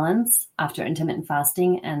hormonal balance after intermittent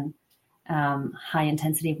fasting and high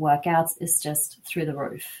intensity workouts is just through the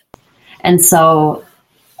roof. And so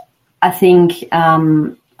I think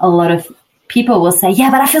a lot of people will say,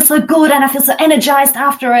 yeah, but I feel so good and I feel so energized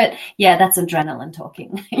after it. Yeah, that's adrenaline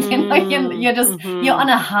talking. You're on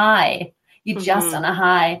a high. You're just on a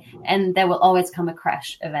high, and there will always come a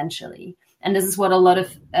crash eventually. And this is what a lot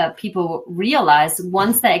of people realize.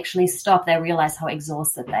 Once they actually stop, they realize how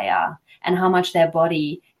exhausted they are and how much their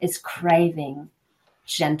body is craving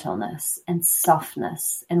gentleness and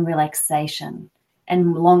softness and relaxation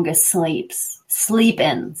and longer sleep-ins.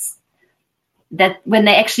 That when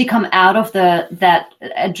they actually come out of that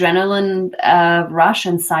adrenaline rush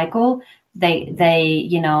and cycle, they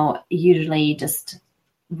usually just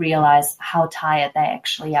realize how tired they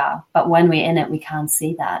actually are. But when we're in it, we can't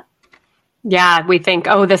see that. Yeah, we think,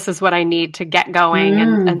 oh, this is what I need to get going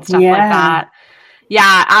and stuff like that.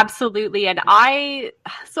 Yeah, absolutely. And I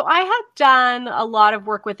had done a lot of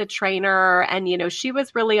work with a trainer, and, she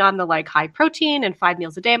was really on the like high protein and 5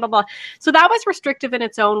 meals a day, blah, blah. So that was restrictive in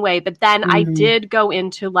its own way. But then I did go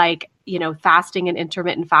into like, fasting and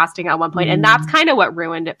intermittent fasting at one point. And that's kind of what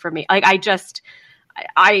ruined it for me. Like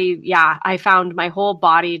I found my whole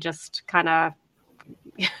body just kind of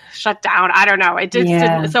shut down. I don't know. It just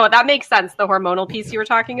didn't. So that makes sense. The hormonal piece you were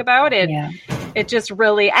talking about, it It just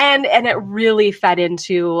really, and it really fed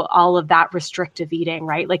into all of that restrictive eating,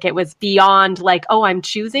 right? Like it was beyond like, oh, I'm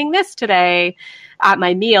choosing this today at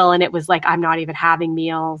my meal. And it was like, I'm not even having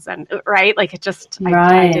meals. And right. Like it just,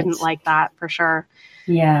 I didn't like that for sure.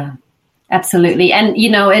 Yeah, absolutely. And,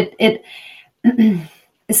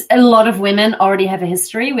 a lot of women already have a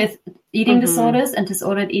history with eating disorders and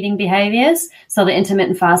disordered eating behaviors. So the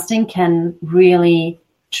intermittent fasting can really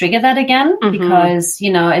trigger that again because,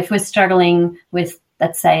 if we're struggling with,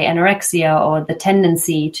 let's say, anorexia or the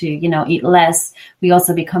tendency to, eat less, we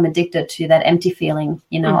also become addicted to that empty feeling,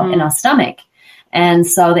 in our stomach. And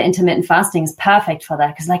so the intermittent fasting is perfect for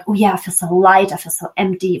that because like, oh yeah, I feel so light. I feel so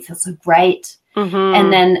empty. It feels so great.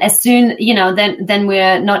 And then as soon, then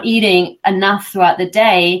we're not eating enough throughout the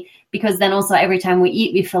day because then also every time we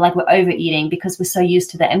eat, we feel like we're overeating because we're so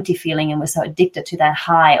used to the empty feeling and we're so addicted to that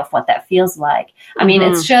high of what that feels like. I mean,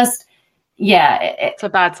 it's just, it's a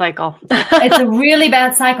bad cycle. It's a really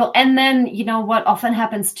bad cycle. And then, what often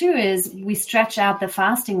happens too is we stretch out the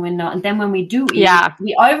fasting window. And then when we do eat,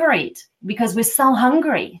 we overeat because we're so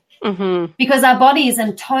hungry because our body is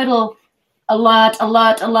in total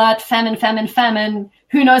alert, famine.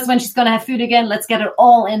 Who knows when she's going to have food again? Let's get it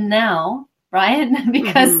all in now, right?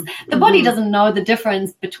 Because the body doesn't know the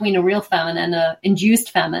difference between a real famine and a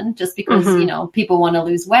induced famine just because, people want to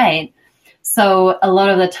lose weight. So a lot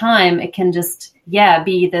of the time it can just,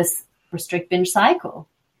 be this restrict binge cycle.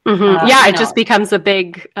 It just becomes a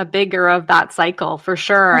bigger of that cycle for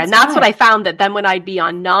sure. That's what I found that then when I'd be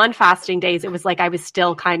on non-fasting days, it was like I was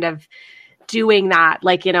still kind of doing that.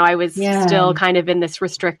 Like, I was still kind of in this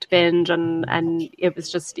restrict binge and it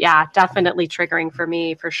was just, definitely triggering for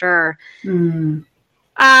me for sure. So, and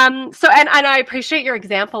I appreciate your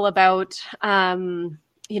example about,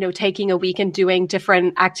 taking a week and doing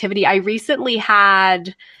different activity. I recently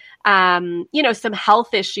had, some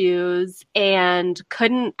health issues and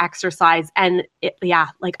couldn't exercise. And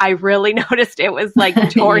I really noticed it was like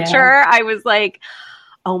torture. I was like,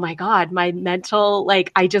 oh my God, my mental,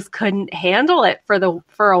 like, I just couldn't handle it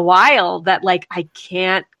for a while that like, I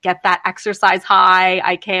can't get that exercise high.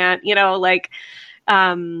 I can't,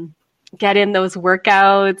 get in those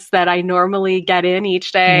workouts that I normally get in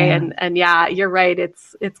each day. And you're right.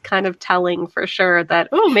 It's kind of telling for sure that,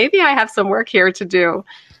 oh, maybe I have some work here to do.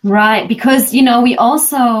 Right. Because, we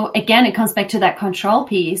also, again, it comes back to that control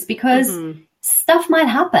piece because stuff might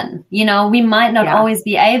happen. We might not always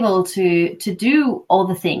be able to do all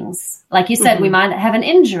the things. Like you said, we might have an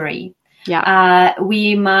injury.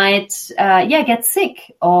 We might, get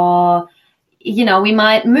sick or, we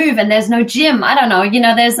might move and there's no gym. I don't know.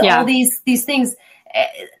 There's all these things.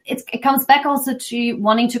 It comes back also to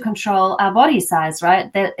wanting to control our body size,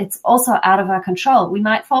 right? That it's also out of our control. We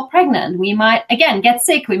might fall pregnant. We might, again, get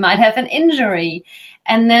sick. We might have an injury.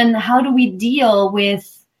 And then how do we deal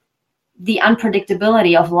with the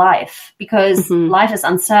unpredictability of life? Because life is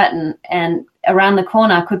uncertain and around the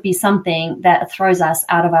corner could be something that throws us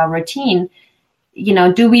out of our routine.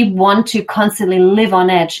 Do we want to constantly live on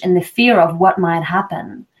edge in the fear of what might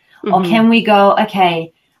happen? Or can we go,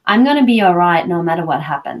 okay, I'm going to be all right no matter what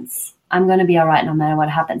happens. I'm going to be all right no matter what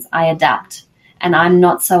happens. I adapt. And I'm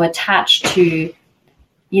not so attached to,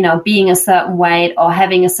 being a certain weight or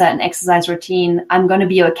having a certain exercise routine. I'm going to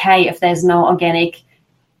be okay if there's no organic,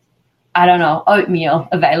 oatmeal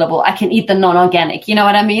available. I can eat the non-organic. You know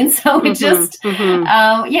what I mean? So we just,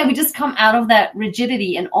 we just come out of that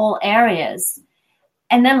rigidity in all areas.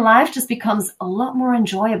 And then life just becomes a lot more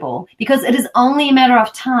enjoyable because it is only a matter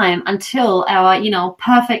of time until our,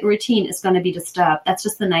 perfect routine is going to be disturbed. That's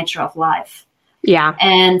just the nature of life. Yeah.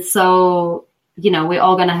 And so, we're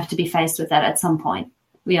all going to have to be faced with that at some point.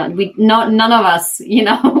 None of us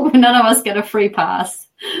get a free pass.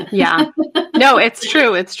 Yeah. No, it's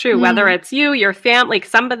true. It's true. Whether it's you, your family,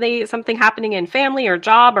 like something happening in family or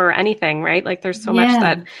job or anything, right? Like there's so much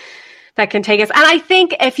that can take us. And I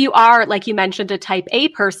think if you are, like you mentioned, a type A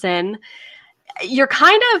person, you're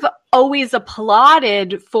kind of always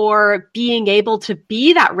applauded for being able to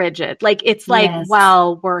be that rigid. Like, it's like,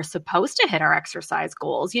 well, we're supposed to hit our exercise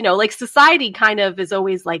goals. Like society kind of is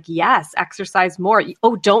always like, yes, exercise more.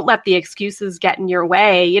 Oh, don't let the excuses get in your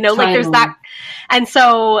way. Like there's that. And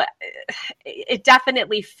so it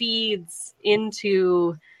definitely feeds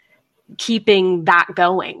into keeping that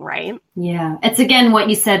going, right? Yeah. It's again what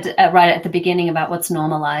you said right at the beginning about what's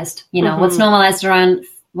normalized, what's normalized around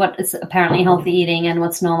what is apparently healthy eating and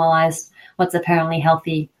what's normalized, what's apparently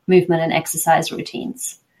healthy movement and exercise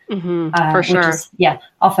routines. For sure. Which is,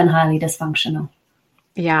 often highly dysfunctional.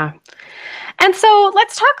 Yeah. And so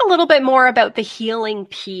let's talk a little bit more about the healing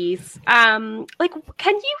piece. Like,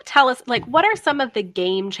 can you tell us, like, what are some of the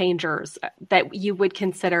game changers that you would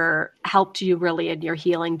consider helped you really in your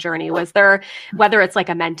healing journey? Was there, whether it's like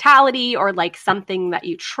a mentality or like something that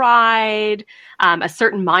you tried, a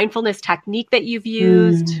certain mindfulness technique that you've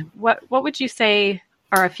used? What would you say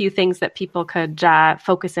are a few things that people could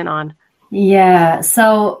focus in on? Yeah.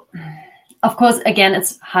 So, of course, again,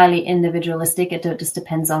 it's highly individualistic. It just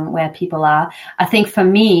depends on where people are. I think for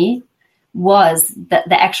me was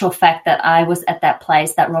the actual fact that I was at that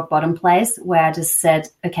place, that rock bottom place, where I just said,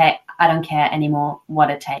 okay, I don't care anymore what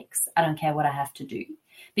it takes. I don't care what I have to do,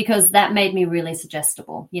 because that made me really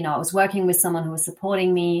suggestible. You know, I was working with someone who was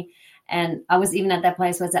supporting me, and I was even at that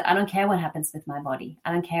place where I said, I don't care what happens with my body.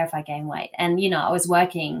 I don't care if I gain weight. And, you know, I was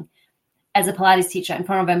working as a Pilates teacher in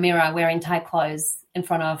front of a mirror, wearing tight clothes, in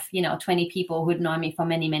front of, 20 people who'd known me for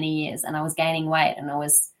many, many years. And I was gaining weight, and I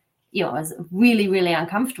was really, really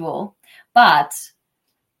uncomfortable. But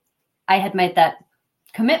I had made that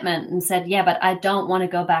commitment and said, yeah, but I don't want to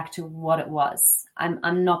go back to what it was.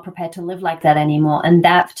 I'm not prepared to live like that anymore. And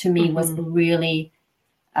that to me was a really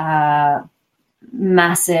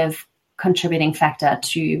massive contributing factor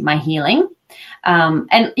to my healing. And,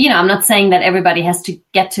 I'm not saying that everybody has to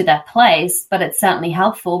get to that place, but it's certainly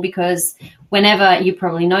helpful, because whenever, you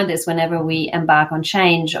probably know this, whenever we embark on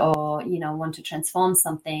change or, want to transform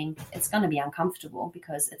something, it's going to be uncomfortable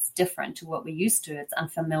because it's different to what we're used to. It's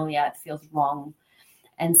unfamiliar. It feels wrong.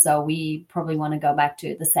 And so we probably want to go back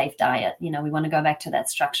to the safe diet. We want to go back to that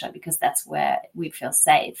structure because that's where we feel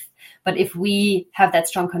safe. But if we have that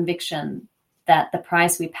strong conviction that the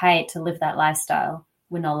price we pay to live that lifestyle,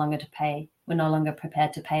 we're no longer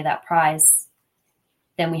prepared to pay that price,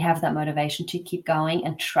 then we have that motivation to keep going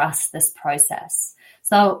and trust this process.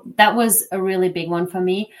 So that was a really big one for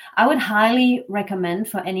me. I would highly recommend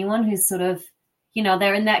for anyone who's sort of,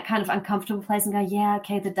 they're in that kind of uncomfortable place and go, yeah,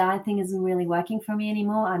 okay, the diet thing isn't really working for me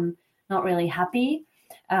anymore. I'm not really happy.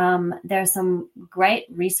 There are some great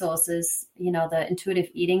resources, the intuitive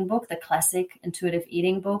eating book, the classic intuitive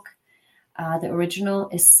eating book, the original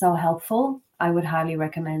is so helpful. I would highly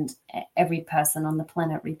recommend every person on the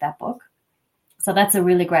planet read that book. So that's a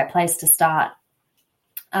really great place to start.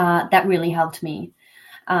 That really helped me.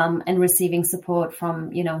 And receiving support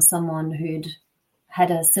from, someone who'd had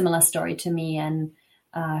a similar story to me and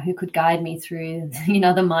who could guide me through,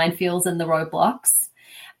 the minefields and the roadblocks.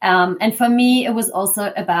 And for me, it was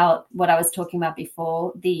also about what I was talking about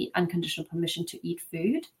before, the unconditional permission to eat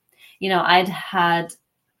food. I'd had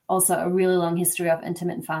also a really long history of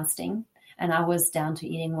intermittent fasting, and I was down to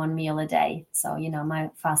eating one meal a day. So, my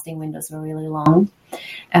fasting windows were really long,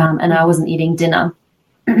 and I wasn't eating dinner.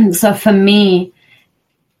 So for me,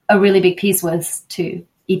 a really big piece was to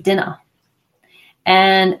eat dinner.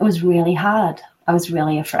 And it was really hard. I was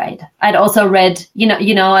really afraid. I'd also read,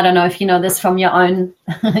 I don't know if you know this from your own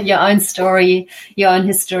story, your own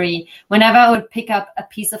history. Whenever I would pick up a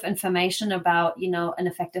piece of information about, an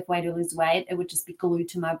effective way to lose weight, it would just be glued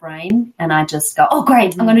to my brain. And I'd just go, oh,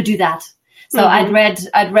 great, I'm going to do that. So I'd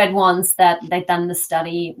read once that they'd done the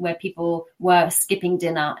study where people were skipping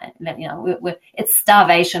dinner. It's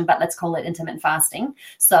starvation, but let's call it intermittent fasting.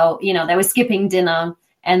 So, they were skipping dinner,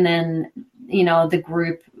 and then, the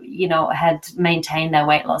group, had maintained their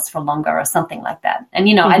weight loss for longer or something like that. And,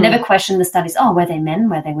 I never questioned the studies. Oh, were they men?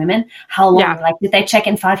 Were they women? How long? Yeah. Like, did they check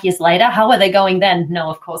in 5 years later? How were they going then? No,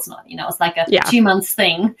 of course not. It's like a 2 months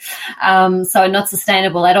thing. So not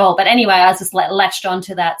sustainable at all. But anyway, I was just latched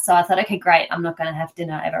onto that. So I thought, okay, great. I'm not going to have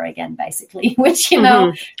dinner ever again, basically, which,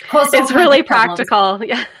 of course, it's really practical.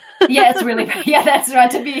 Yeah. Yeah, it's really, that's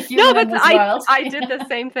right, to be a human in this world. I did the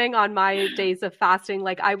same thing on my days of fasting.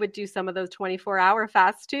 Like, I would do some of those 24-hour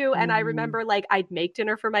fasts too. And I remember, like, I'd make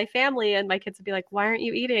dinner for my family and my kids would be like, why aren't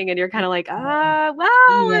you eating? And you're kind of like, and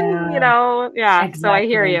Exactly. So I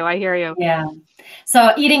hear you. Yeah.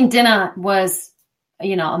 So eating dinner was,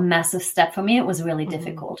 a massive step for me. It was really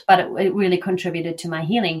difficult, but it really contributed to my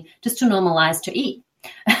healing, just to normalize to eat.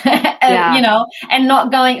 And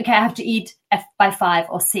not going, okay, I have to eat by 5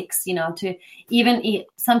 or 6, to even eat.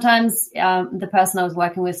 Sometimes the person I was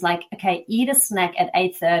working with was like, okay, eat a snack at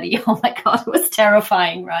 8:30. Oh my God, it was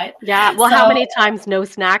terrifying, right? Yeah. Well, how many times no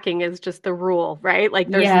snacking is just the rule, right? Like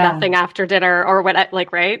there's nothing after dinner or what,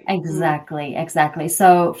 like, right? Exactly.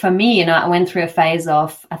 So for me, I went through a phase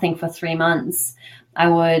of, I think for 3 months, I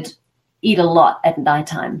would eat a lot at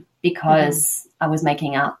nighttime because I was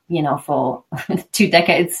making up, for 2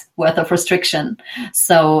 decades worth of restriction.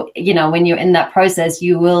 So, when you're in that process,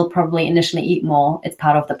 you will probably initially eat more. It's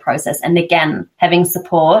part of the process. And again, having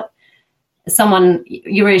support someone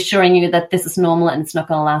you're reassuring you that this is normal and it's not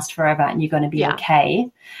going to last forever and you're going to be okay,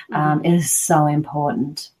 is so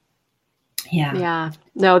important. Yeah.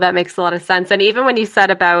 No, that makes a lot of sense. And even when you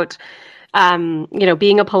said about,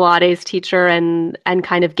 being a Pilates teacher and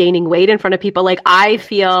kind of gaining weight in front of people, like I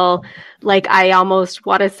feel like I almost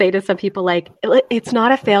want to say to some people, like, it's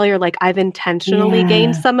not a failure. Like I've intentionally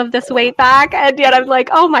gained some of this weight back. And yet I'm like,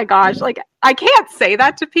 oh my gosh, like I can't say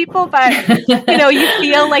that to people, but you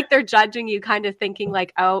feel like they're judging you, kind of thinking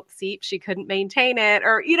like, oh, see, she couldn't maintain it,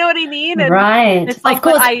 or you know what I mean? And right. It's like,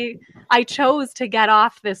 but I chose to get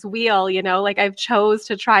off this wheel, like I've chose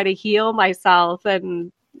to try to heal myself,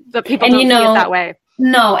 and but people don't see it that way.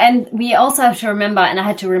 No, and we also have to remember, and I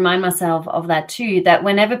had to remind myself of that too, that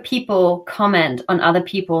whenever people comment on other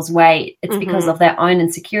people's weight, it's because of their own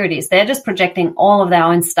insecurities. They're just projecting all of their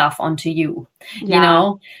own stuff onto you,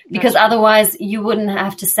 because otherwise you wouldn't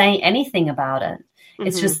have to say anything about it.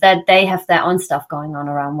 It's just that they have their own stuff going on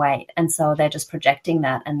around weight, and so they're just projecting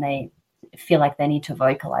that, and they feel like they need to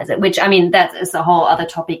vocalize it, which, I mean, that is a whole other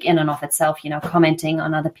topic in and of itself, commenting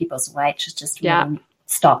on other people's weight is just really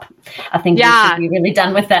stop. I think we should be really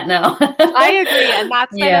done with that now. I agree. And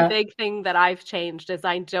that's been a big thing that I've changed, is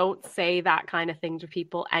I don't say that kind of thing to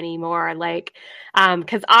people anymore. Like,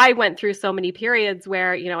 because I went through so many periods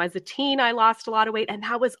where, as a teen, I lost a lot of weight. And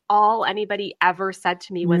that was all anybody ever said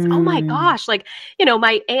to me was, oh my gosh, like,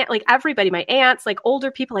 my aunt, like everybody, my aunts, like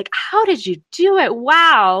older people, like, how did you do it?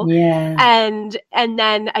 Wow. Yeah. And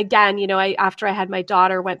then again, after I had my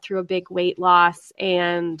daughter, went through a big weight loss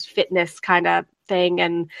and fitness kind of thing.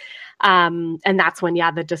 And that's when,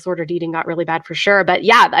 the disordered eating got really bad for sure. But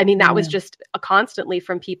I mean, that was just constantly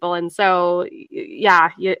from people. And so,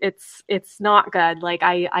 it's not good. Like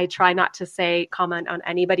I try not to comment on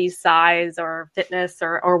anybody's size or fitness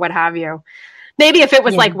or what have you. Maybe if it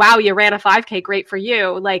was like, wow, you ran a 5K, great for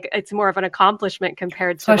you. Like it's more of an accomplishment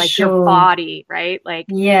compared to your body, right? Like,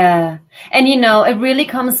 yeah. And, it really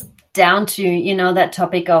comes down to, that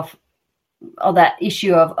topic of, or that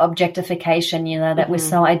issue of objectification, that we're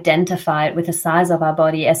so identified with the size of our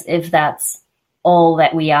body as if that's all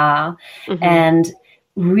that we are, and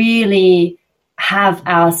really have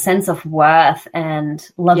our sense of worth and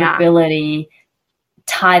lovability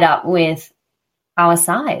tied up with our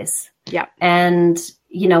size. Yeah. And,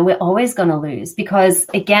 we're always going to lose because,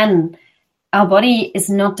 again, our body is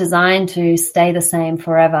not designed to stay the same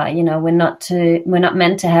forever. We're not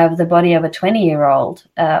meant to have the body of a 20-year-old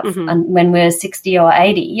when we're 60 or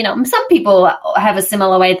 80. Some people have a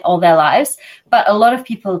similar weight all their lives, but a lot of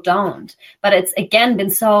people don't. But it's, again, been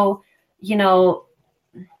so,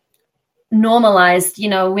 normalized,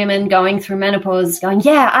 women going through menopause going,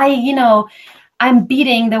 I'm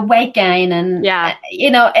beating the weight gain. And,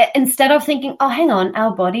 instead of thinking, oh, hang on,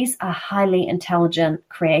 our bodies are highly intelligent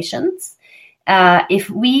creations. What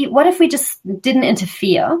if we just didn't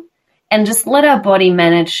interfere and just let our body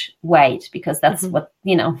manage weight, because that's what,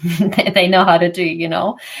 they know how to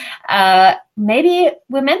do, maybe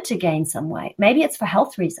we're meant to gain some weight. Maybe it's for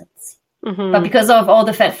health reasons, but because of all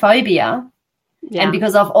the fat phobia and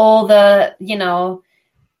because of all the,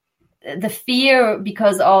 the fear,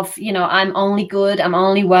 because of, I'm only good, I'm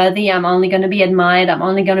only worthy, I'm only going to be admired, I'm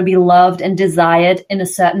only going to be loved and desired in a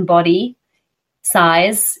certain body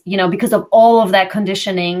size, because of all of that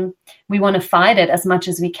conditioning, we want to fight it as much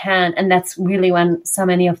as we can. And that's really when so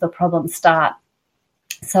many of the problems start.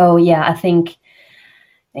 So, I think,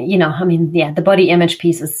 the body image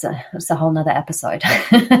piece is a whole nother episode.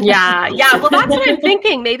 Yeah. Well, that's what I'm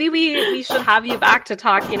thinking. Maybe we should have you back to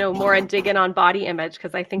talk, more and dig in on body image,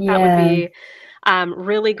 because I think that would be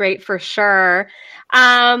really great for sure.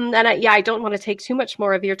 I don't want to take too much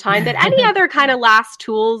more of your time, but any other kind of last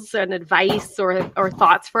tools and advice or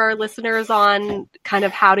thoughts for our listeners on kind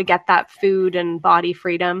of how to get that food and body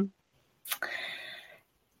freedom?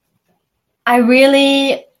 I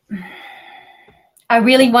really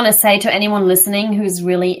want to say to anyone listening who's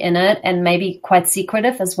really in it and maybe quite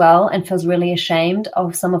secretive as well and feels really ashamed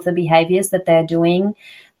of some of the behaviors that they're doing,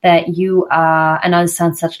 that you are, I know this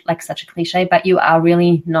sounds such a cliche, but you are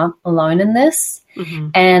really not alone in this,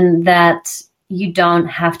 and that you don't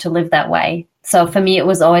have to live that way. So for me, it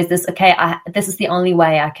was always this, this is the only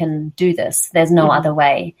way I can do this. There's no other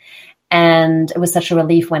way. And it was such a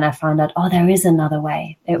relief when I found out, there is another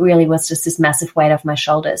way. It really was just this massive weight off my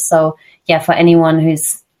shoulders. So for anyone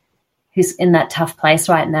who's in that tough place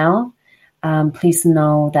right now, please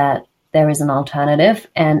know that there is an alternative,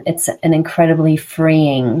 and it's an incredibly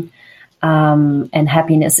freeing and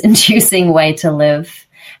happiness-inducing way to live.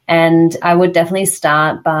 And I would definitely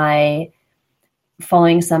start by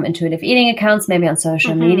following some intuitive eating accounts, maybe on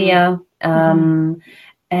social media,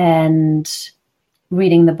 and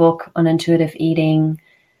reading the book on intuitive eating.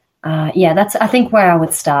 That's, I think, where I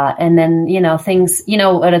would start. And then, things,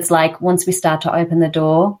 what it's like once we start to open the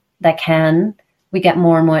door, we get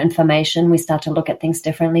more and more information. We start to look at things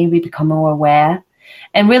differently. We become more aware,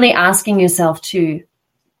 and really asking yourself too,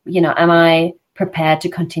 am I prepared to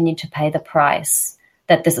continue to pay the price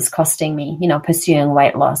that this is costing me, pursuing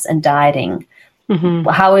weight loss and dieting? Mm-hmm.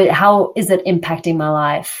 How is it impacting my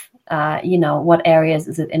life? What areas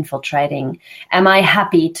is it infiltrating? Am I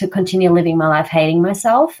happy to continue living my life hating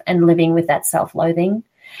myself and living with that self-loathing?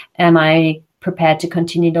 Am I prepared to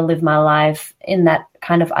continue to live my life in that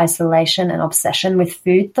kind of isolation and obsession with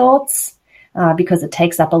food thoughts because it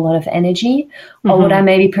takes up a lot of energy? Mm-hmm. Or would I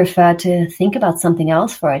maybe prefer to think about something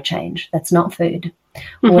else for a change that's not food?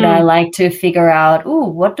 Mm-hmm. Would I like to figure out,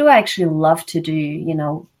 what do I actually love to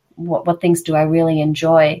do? What things do I really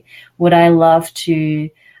enjoy? Would I love to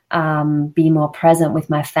be more present with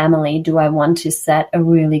my family? Do I want to set a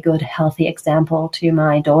really good, healthy example to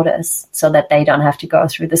my daughters so that they don't have to go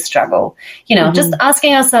through the struggle? Mm-hmm. Just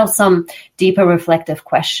asking ourselves some deeper reflective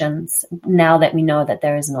questions now that we know that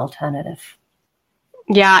there is an alternative.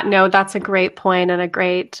 Yeah, no, that's a great point and a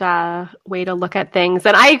great way to look at things.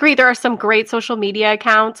 And I agree, there are some great social media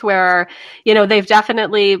accounts where, they've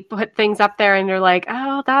definitely put things up there and you're like,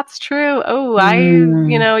 oh, that's true. Oh,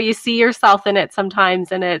 you see yourself in it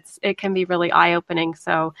sometimes, and it can be really eye-opening.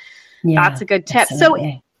 So that's a good tip.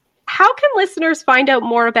 Absolutely. So how can listeners find out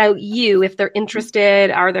more about you if they're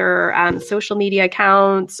interested? Are there social media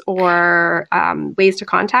accounts or ways to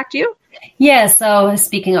contact you? Yeah, so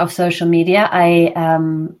speaking of social media, I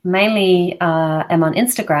mainly am on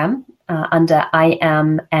Instagram under I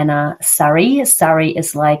am Anna Surrey. Surrey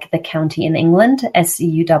is like the county in England,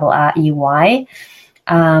 Surrey.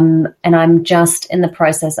 And I'm just in the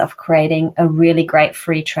process of creating a really great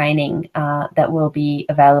free training that will be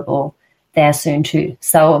available there soon too.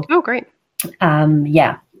 So, great.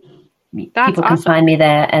 That's people can find me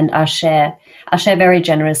there, and I'll share very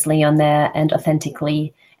generously on there and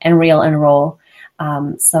authentically and real and raw.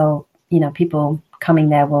 So, people coming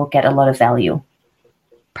there will get a lot of value.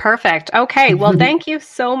 Perfect. Okay. Well, thank you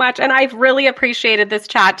so much. And I've really appreciated this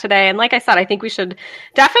chat today. And like I said, I think we should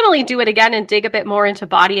definitely do it again and dig a bit more into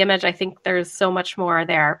body image. I think there's so much more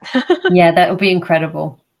there. Yeah, that would be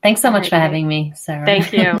incredible. Thanks so much for having me, Sarah.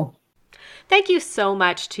 Thank you. Thank you so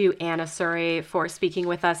much to Anna Surrey for speaking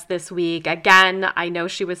with us this week. Again, I know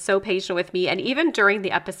she was so patient with me. And even during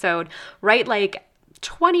the episode,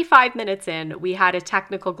 25 minutes in, we had a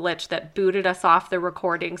technical glitch that booted us off the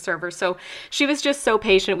recording server. So she was just so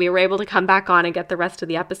patient. We were able to come back on and get the rest of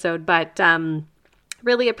the episode. But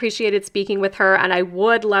really appreciated speaking with her, and I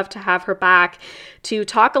would love to have her back to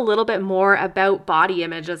talk a little bit more about body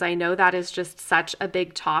image, as I know that is just such a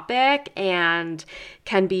big topic and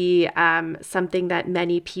can be something that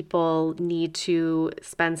many people need to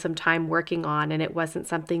spend some time working on, and it wasn't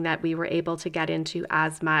something that we were able to get into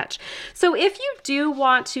as much. So if you do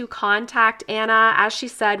want to contact Anna, as she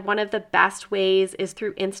said, one of the best ways is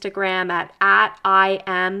through Instagram at I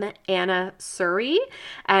am Anna Surrey,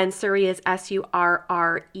 and Surrey is Surrey.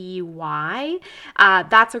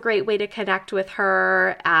 That's a great way to connect with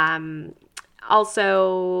her.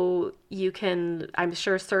 Also, you can, I'm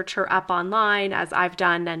sure, search her up online, as I've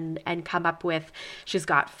done, and come up with, she's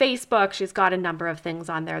got Facebook, she's got a number of things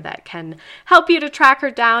on there that can help you to track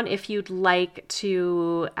her down if you'd like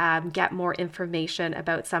to get more information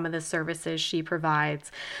about some of the services she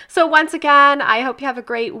provides. So once again, I hope you have a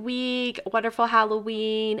great week, wonderful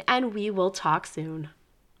Halloween, and we will talk soon.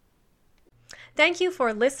 Thank you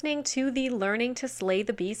for listening to the Learning to Slay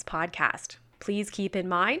the Beast podcast. Please keep in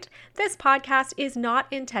mind, this podcast is not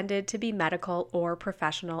intended to be medical or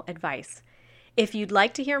professional advice. If you'd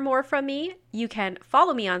like to hear more from me, you can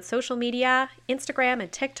follow me on social media, Instagram and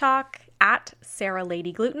TikTok at Sarah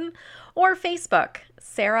Lady Gluten, or Facebook,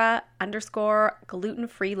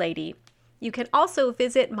 Sarah_gluten-free lady. You can also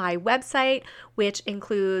visit my website, which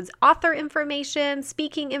includes author information,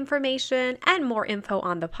 speaking information, and more info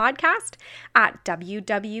on the podcast at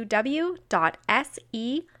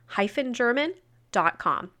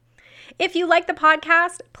www.se-german.com. If you like the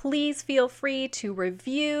podcast, please feel free to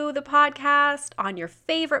review the podcast on your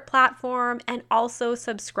favorite platform and also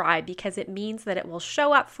subscribe, because it means that it will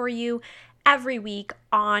show up for you every week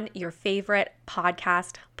on your favorite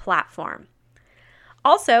podcast platform.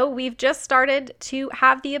 Also, we've just started to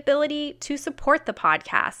have the ability to support the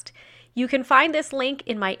podcast. You can find this link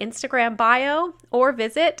in my Instagram bio or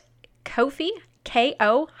visit Ko-fi,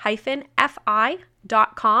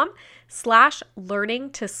 ko-fi.com/learning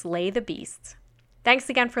to slay the beasts. Thanks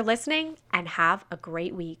again for listening, and have a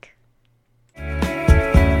great week.